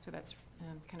 So that's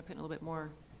kind of putting a little bit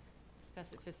more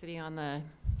specificity on the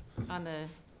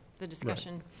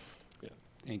discussion. Right.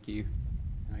 Yeah. Thank you.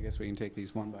 And I guess we can take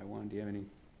these one by one. Do you have any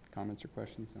comments or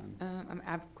questions on?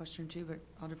 I have a question too, but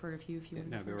I'll defer to you if you have.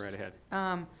 No, go right ahead.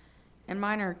 And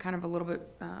mine are kind of a little bit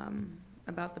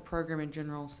about the program in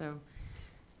general, so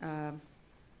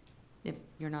if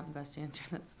you're not the best answer,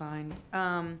 that's fine.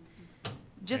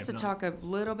 Just to talk a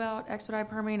little about expedite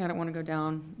permitting, I don't want to go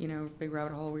down, big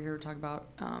rabbit hole. We're here to talk about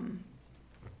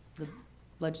the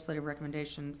legislative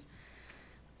recommendations.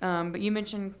 But you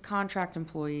mentioned contract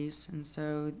employees, and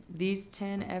so these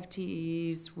 10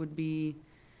 FTEs would be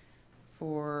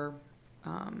for,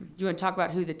 do you want to talk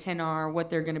about who the 10 are, what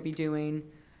they're going to be doing,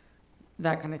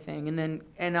 that kind of thing?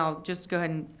 And I'll just go ahead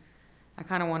and, I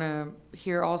kind of want to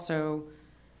hear also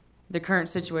the current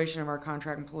situation of our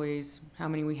contract employees, how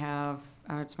many we have.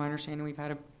 It's my understanding we've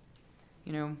had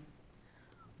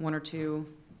one or two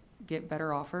get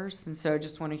better offers. And so I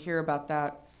just want to hear about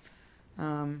that,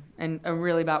 and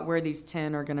really about where these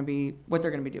 10 are going to be, what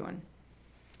they're going to be doing.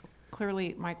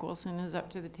 Clearly, Mike Wilson is up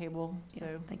to the table, so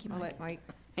Yes, thank you, I'll Mike. let Mike.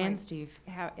 And Mike Steve.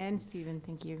 And Stephen,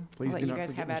 thank you. Please I'll let do you not guys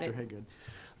forget have at Mr. it.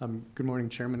 Haygood. Good morning,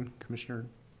 Chairman, Commissioner,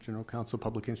 General Counsel,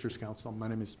 Public Interest Counsel. My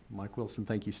name is Mike Wilson.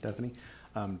 Thank you, Stephanie.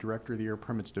 Director of the Air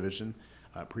Permits Division.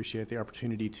 I appreciate the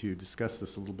opportunity to discuss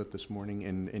this a little bit this morning.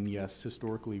 And yes,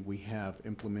 historically, we have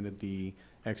implemented the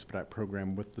expedite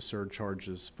program with the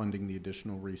surcharges, funding the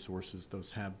additional resources.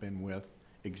 Those have been with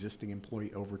existing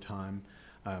employee overtime.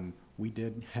 We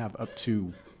did have up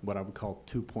to what I would call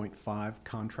 2.5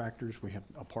 contractors. We have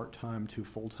a part-time, 2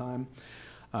 full-time.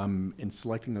 In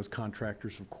selecting those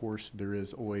contractors, of course, there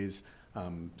is always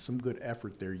some good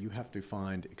effort there. You have to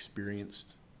find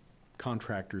experienced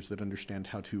contractors that understand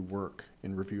how to work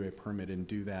and review a permit and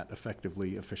do that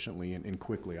effectively, efficiently, and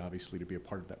quickly, obviously, to be a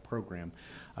part of that program.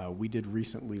 We did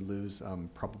recently lose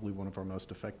probably one of our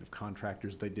most effective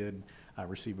contractors. They did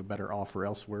receive a better offer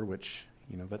elsewhere, which,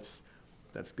 you know, that's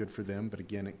good for them. But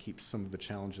again, it keeps some of the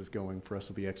challenges going for us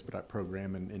with the expedite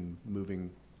program and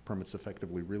moving permits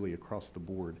effectively really across the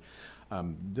board.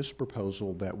 This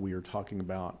proposal that we are talking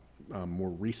about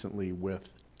more recently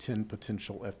with 10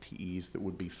 potential FTEs that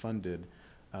would be funded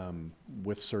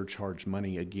with surcharge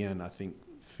money, again, I think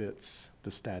fits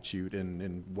the statute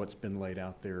and what's been laid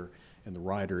out there in the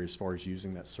rider as far as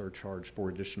using that surcharge for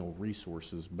additional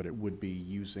resources, but it would be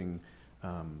using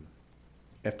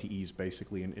FTEs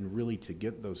basically, and really to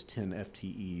get those 10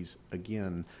 FTEs,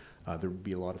 again, there would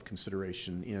be a lot of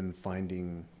consideration in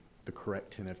finding the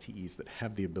correct 10 FTEs that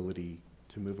have the ability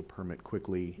to move a permit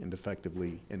quickly and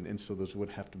effectively, and so those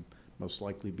would have to most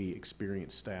likely be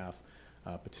experienced staff,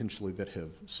 potentially that have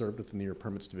served within the Air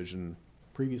Permits Division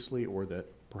previously, or that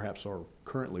perhaps are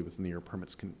currently within the Air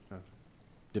Permits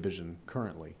Division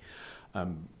currently.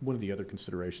 One of the other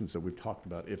considerations that we've talked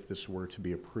about if this were to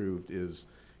be approved is,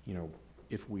 you know,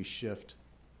 if we shift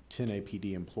 10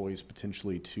 APD employees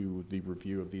potentially to the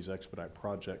review of these expedite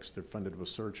projects, they're funded with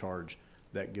surcharge.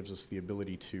 That gives us the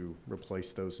ability to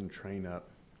replace those and train up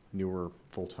newer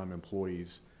full-time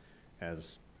employees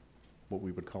as what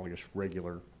we would call, I guess,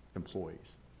 regular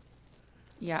employees.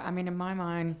 Yeah, I mean, in my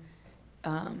mind,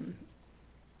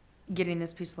 getting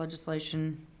this piece of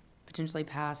legislation potentially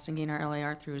passed and getting our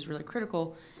LAR through is really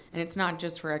critical. And it's not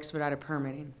just for expedited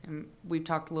permitting. And we've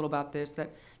talked a little about this, that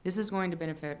this is going to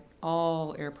benefit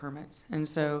all air permits. And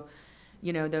so,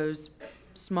 you know, those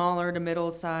smaller to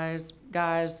middle-sized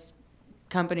guys,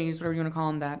 companies, whatever you want to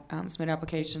call them, that submit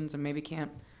applications and maybe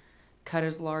can't cut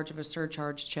as large of a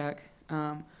surcharge check,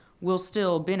 will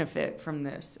still benefit from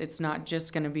this. It's not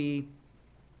just going to be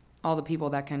all the people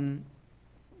that can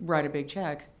write a big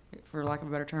check, for lack of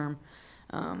a better term,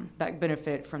 that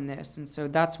benefit from this. And so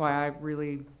that's why I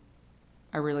really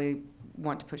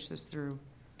want to push this through.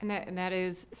 And that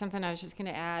is something I was just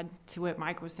going to add to what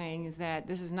Mike was saying, is that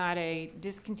this is not a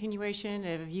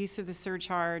discontinuation of use of the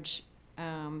surcharge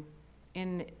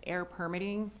in air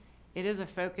permitting. It is a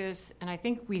focus, and I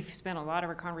think we've spent a lot of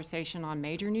our conversation on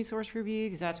major new source review,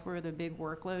 because that's where the big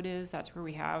workload is. That's where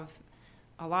we have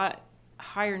a lot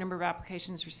higher number of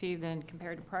applications received than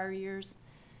compared to prior years.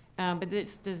 But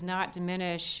this does not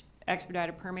diminish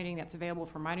expedited permitting that's available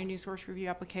for minor new source review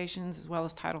applications as well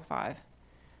as Title V.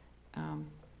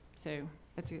 So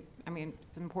that's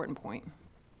it's an important point.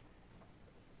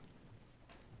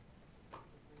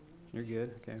 You're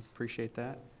good. Okay, appreciate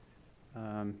that.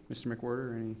 Mr.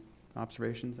 McWhorter, any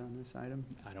observations on this item?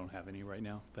 I don't have any right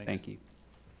now. Thanks. Thank you.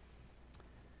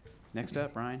 Next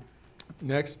up, Ryan.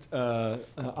 Next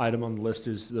item on the list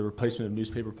is the replacement of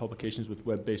newspaper publications with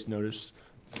web-based notice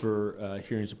for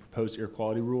hearings of proposed air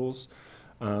quality rules.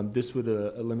 This would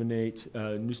eliminate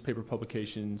newspaper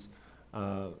publications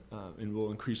and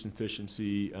will increase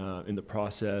efficiency in the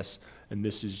process. And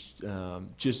this is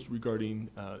just regarding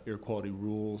air quality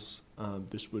rules.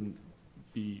 This wouldn't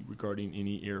be regarding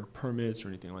any air permits or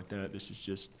anything like that. This is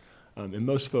just, and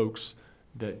most folks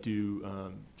that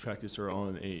do track this are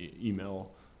on a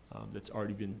email that's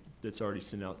already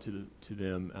sent out to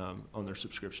them on their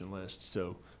subscription list.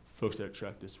 So folks that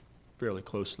track this fairly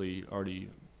closely already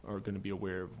are going to be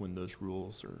aware of when those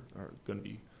rules are going to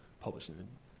be published in the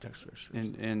text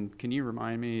registers. And can you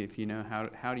remind me, if you know,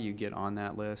 how do you get on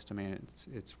that list? I mean,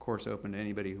 it's of course open to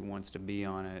anybody who wants to be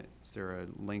on it. Is there a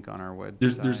link on our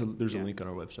website? There's a link on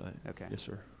our website. Okay. Yes,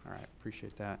 sir. All right.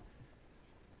 Appreciate that.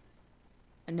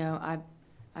 No, I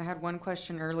had one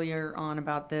question earlier on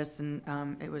about this, and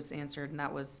it was answered, and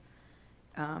that was,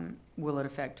 will it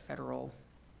affect federal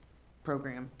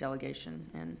program delegation?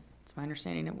 And it's my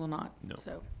understanding it will not. No.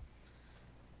 So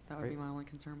That would be Great. my only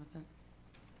concern with it.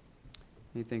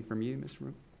 Anything from you,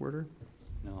 Mr. McWhorter?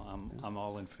 No, I'm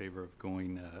all in favor of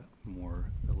going more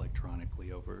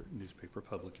electronically over newspaper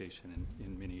publication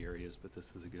in many areas, but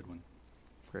this is a good one.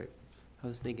 Great. I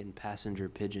was thinking passenger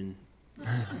pigeon.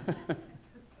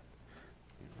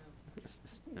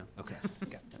 No, okay.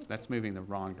 That's moving the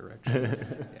wrong direction.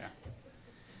 Yeah.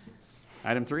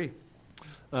 Item 3.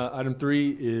 Item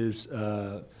 3 is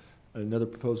another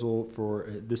proposal for,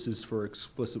 this is for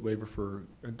explicit waiver for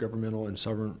governmental and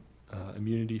sovereign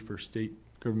immunity for state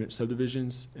government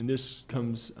subdivisions. And this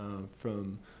comes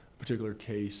from a particular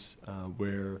case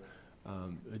where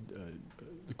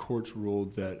the courts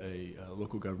ruled that a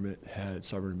local government had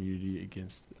sovereign immunity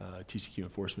against TCQ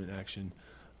enforcement action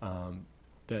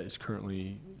that is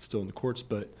currently still in the courts,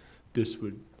 but this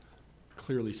would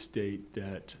clearly state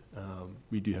that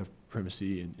we do have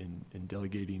primacy in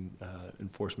delegating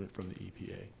enforcement from the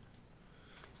EPA.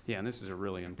 Yeah, and this is a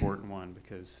really important one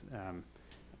because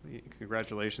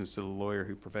congratulations to the lawyer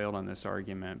who prevailed on this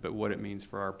argument, but what it means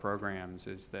for our programs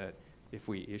is that if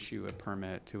we issue a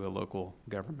permit to a local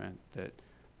government, that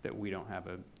we don't have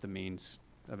the means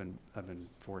of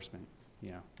enforcement,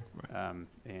 you know.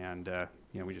 Right.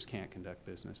 You know, we just can't conduct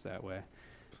business that way.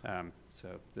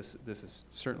 So this is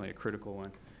certainly a critical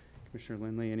one. Commissioner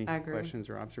Lindley, any I agree. questions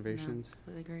or observations?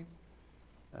 No, completely agree.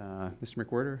 Mr.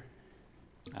 McWhorter?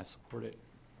 I support it.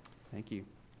 Thank you.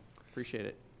 Appreciate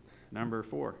it. Number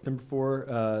 4. Number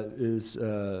 4 is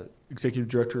Executive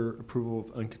Director approval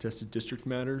of uncontested district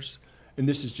matters. And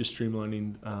this is just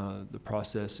streamlining the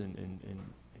process and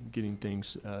getting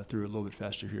things through a little bit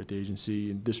faster here at the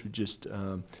agency. And this would just,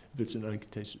 if it's an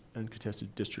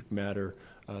uncontested district matter,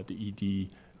 the ED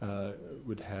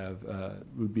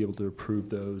would be able to approve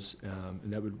those,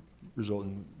 and that would result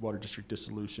in water district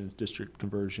dissolutions, district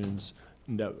conversions,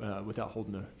 and that without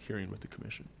holding a hearing with the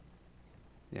commission.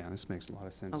 Yeah, this makes a lot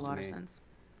of sense A to lot me. of sense.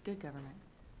 Good government.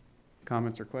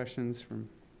 Comments or questions from?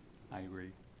 I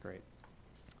agree. Great.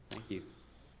 Thank you.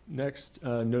 Next,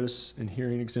 notice and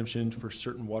hearing exemption for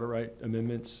certain water right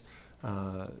amendments.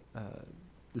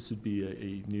 This would be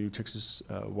a new Texas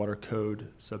Water Code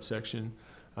subsection,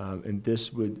 and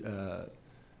this would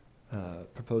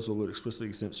proposal would explicitly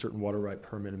exempt certain water right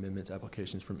permit amendment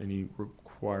applications from any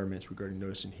requirements regarding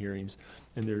notice and hearings.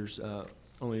 And there's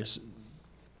only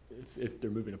if they're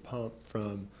moving a pump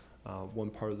from one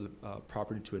part of the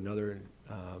property to another,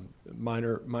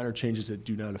 minor changes that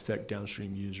do not affect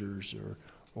downstream users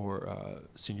or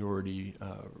seniority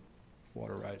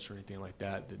water rights or anything like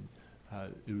that, then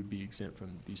it would be exempt from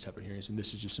these type of hearings. And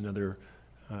this is just another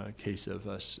case of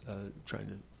us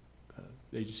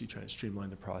the agency trying to streamline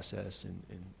the process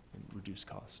and reduce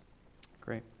cost.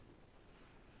 Great.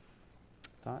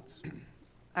 Thoughts?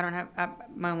 I don't have,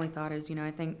 my only thought is,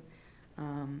 I think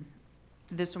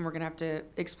this one we're going to have to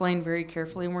explain very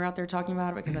carefully when we're out there talking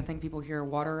about it, because I think people hear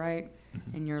water right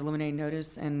and you're eliminating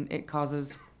notice and it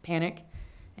causes panic,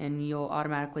 and you'll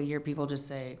automatically hear people just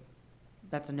say,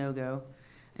 that's a no-go.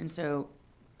 And so,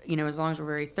 as long as we're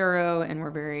very thorough and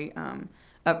we're very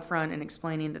upfront in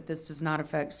explaining that this does not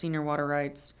affect senior water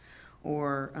rights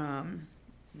or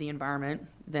the environment,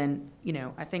 then,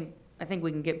 I think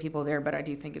we can get people there, but I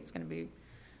do think it's going to be,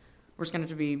 we're just going to have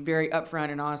to be very upfront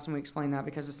and honest when we explain that,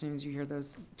 because as soon as you hear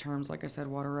those terms, like I said,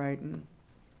 water right and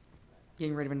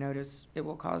getting rid of a notice, it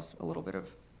will cause a little bit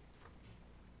of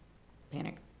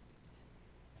panic.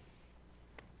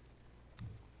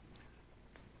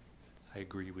 I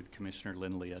agree with Commissioner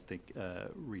Lindley. I think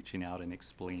reaching out and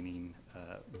explaining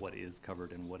what is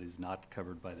covered and what is not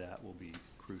covered by that will be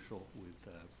crucial with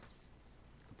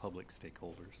the public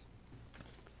stakeholders.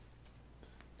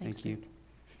 Thank you.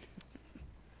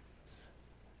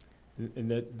 And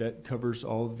that covers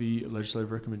all the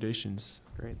legislative recommendations.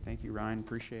 Great. Thank you, Ryan.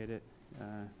 Appreciate it.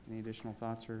 Any additional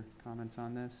thoughts or comments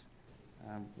on this?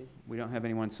 We don't have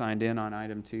anyone signed in on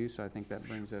item 2, so I think that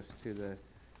brings us to the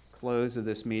close of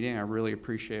this meeting. I really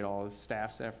appreciate all of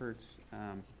staff's efforts.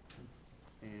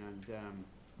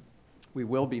 We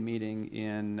will be meeting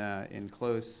in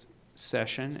closed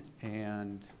session,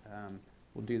 and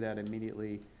we'll do that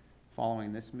immediately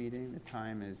following this meeting. The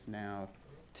time is now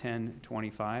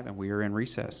 10:25, and we are in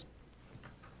recess.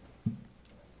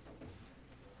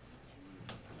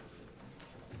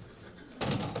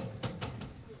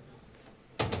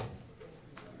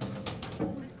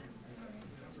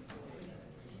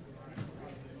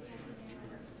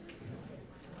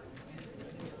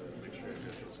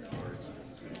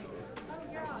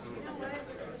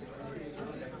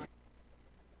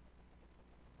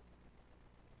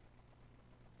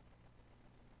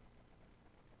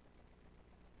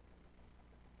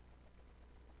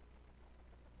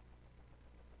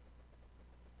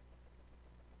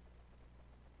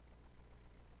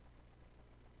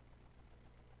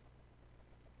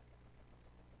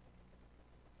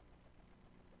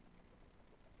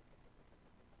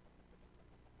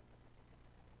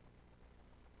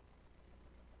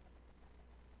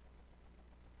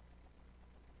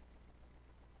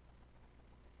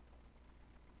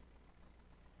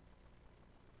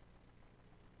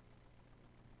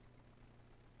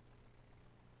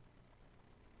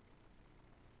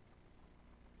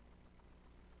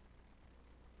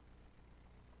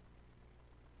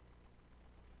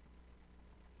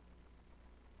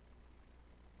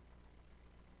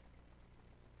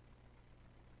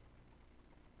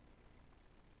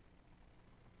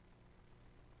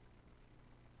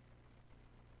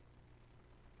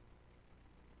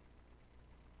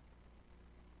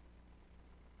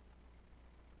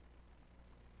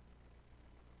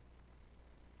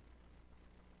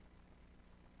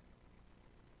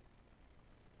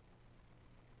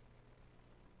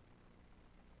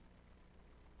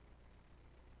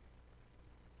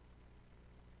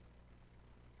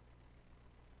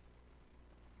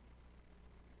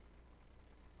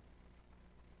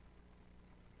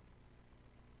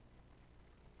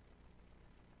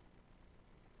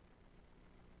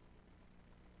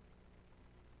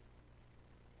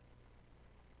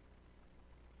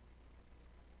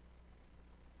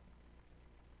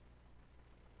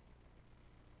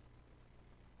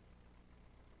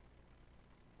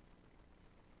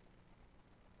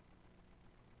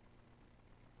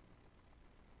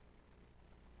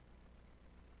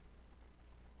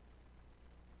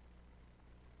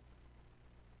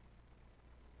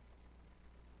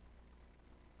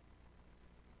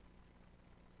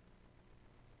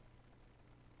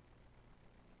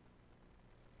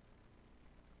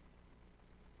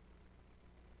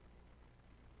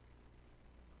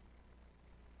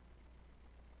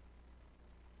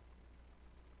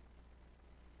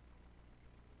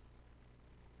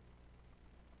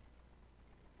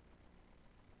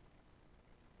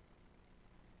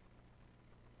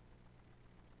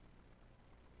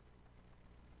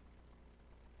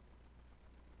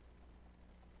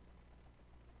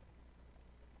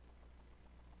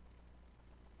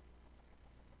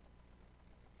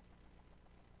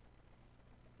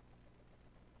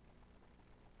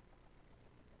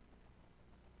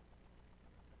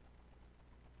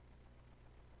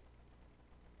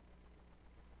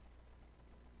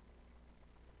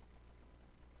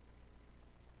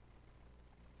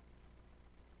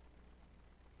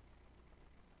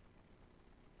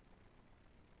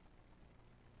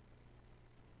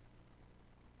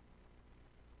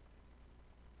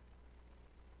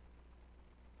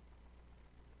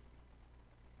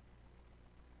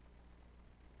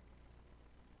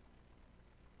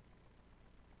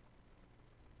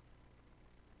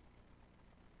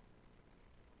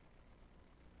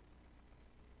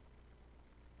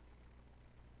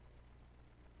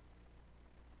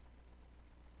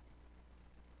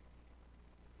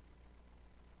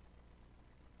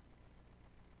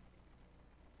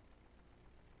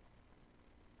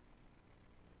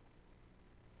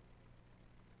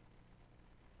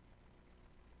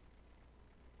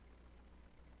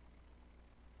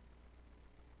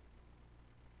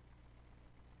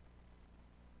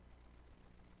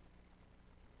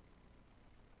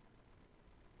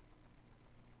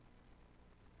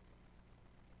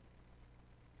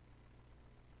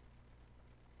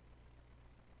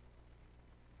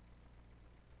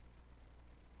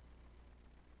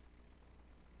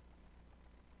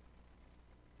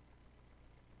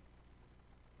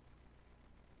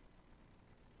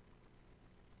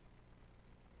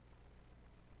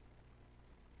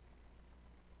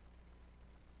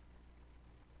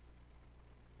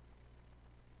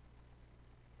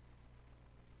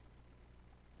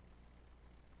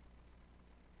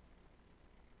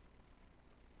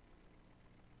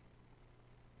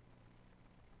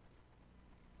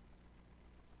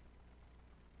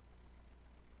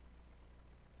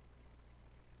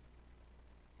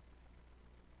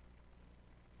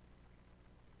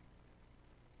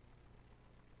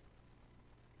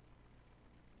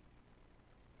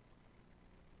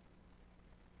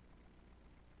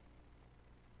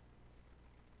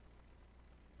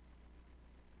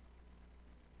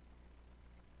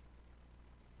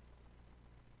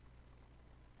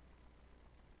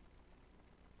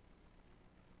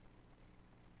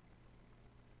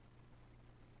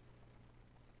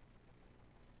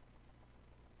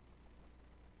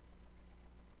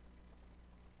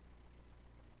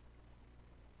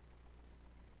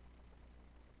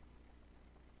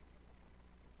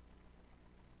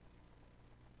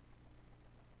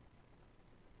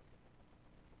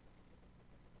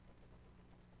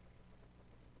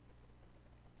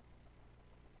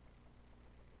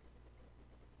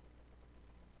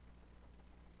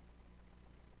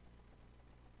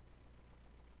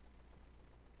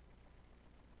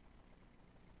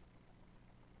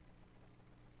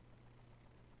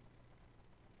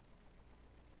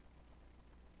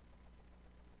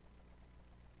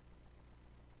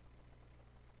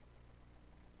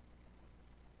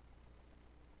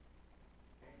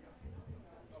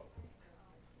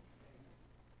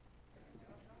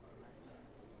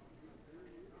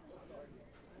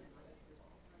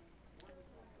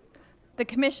 The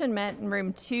commission met in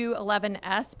room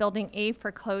 211S, Building E,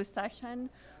 for closed session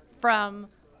from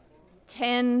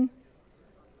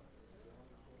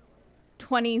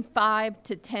 10:25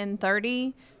 to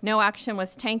 10:30. No action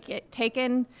was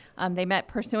taken. They met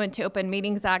pursuant to Open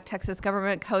Meetings Act, Texas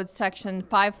Government Code Section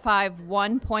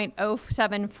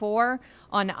 551.074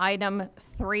 on item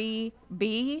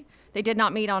 3B. They did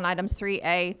not meet on items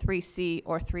 3A, 3C,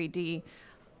 or 3D.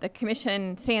 The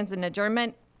commission stands in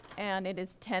adjournment, and it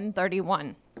is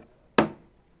 10:31.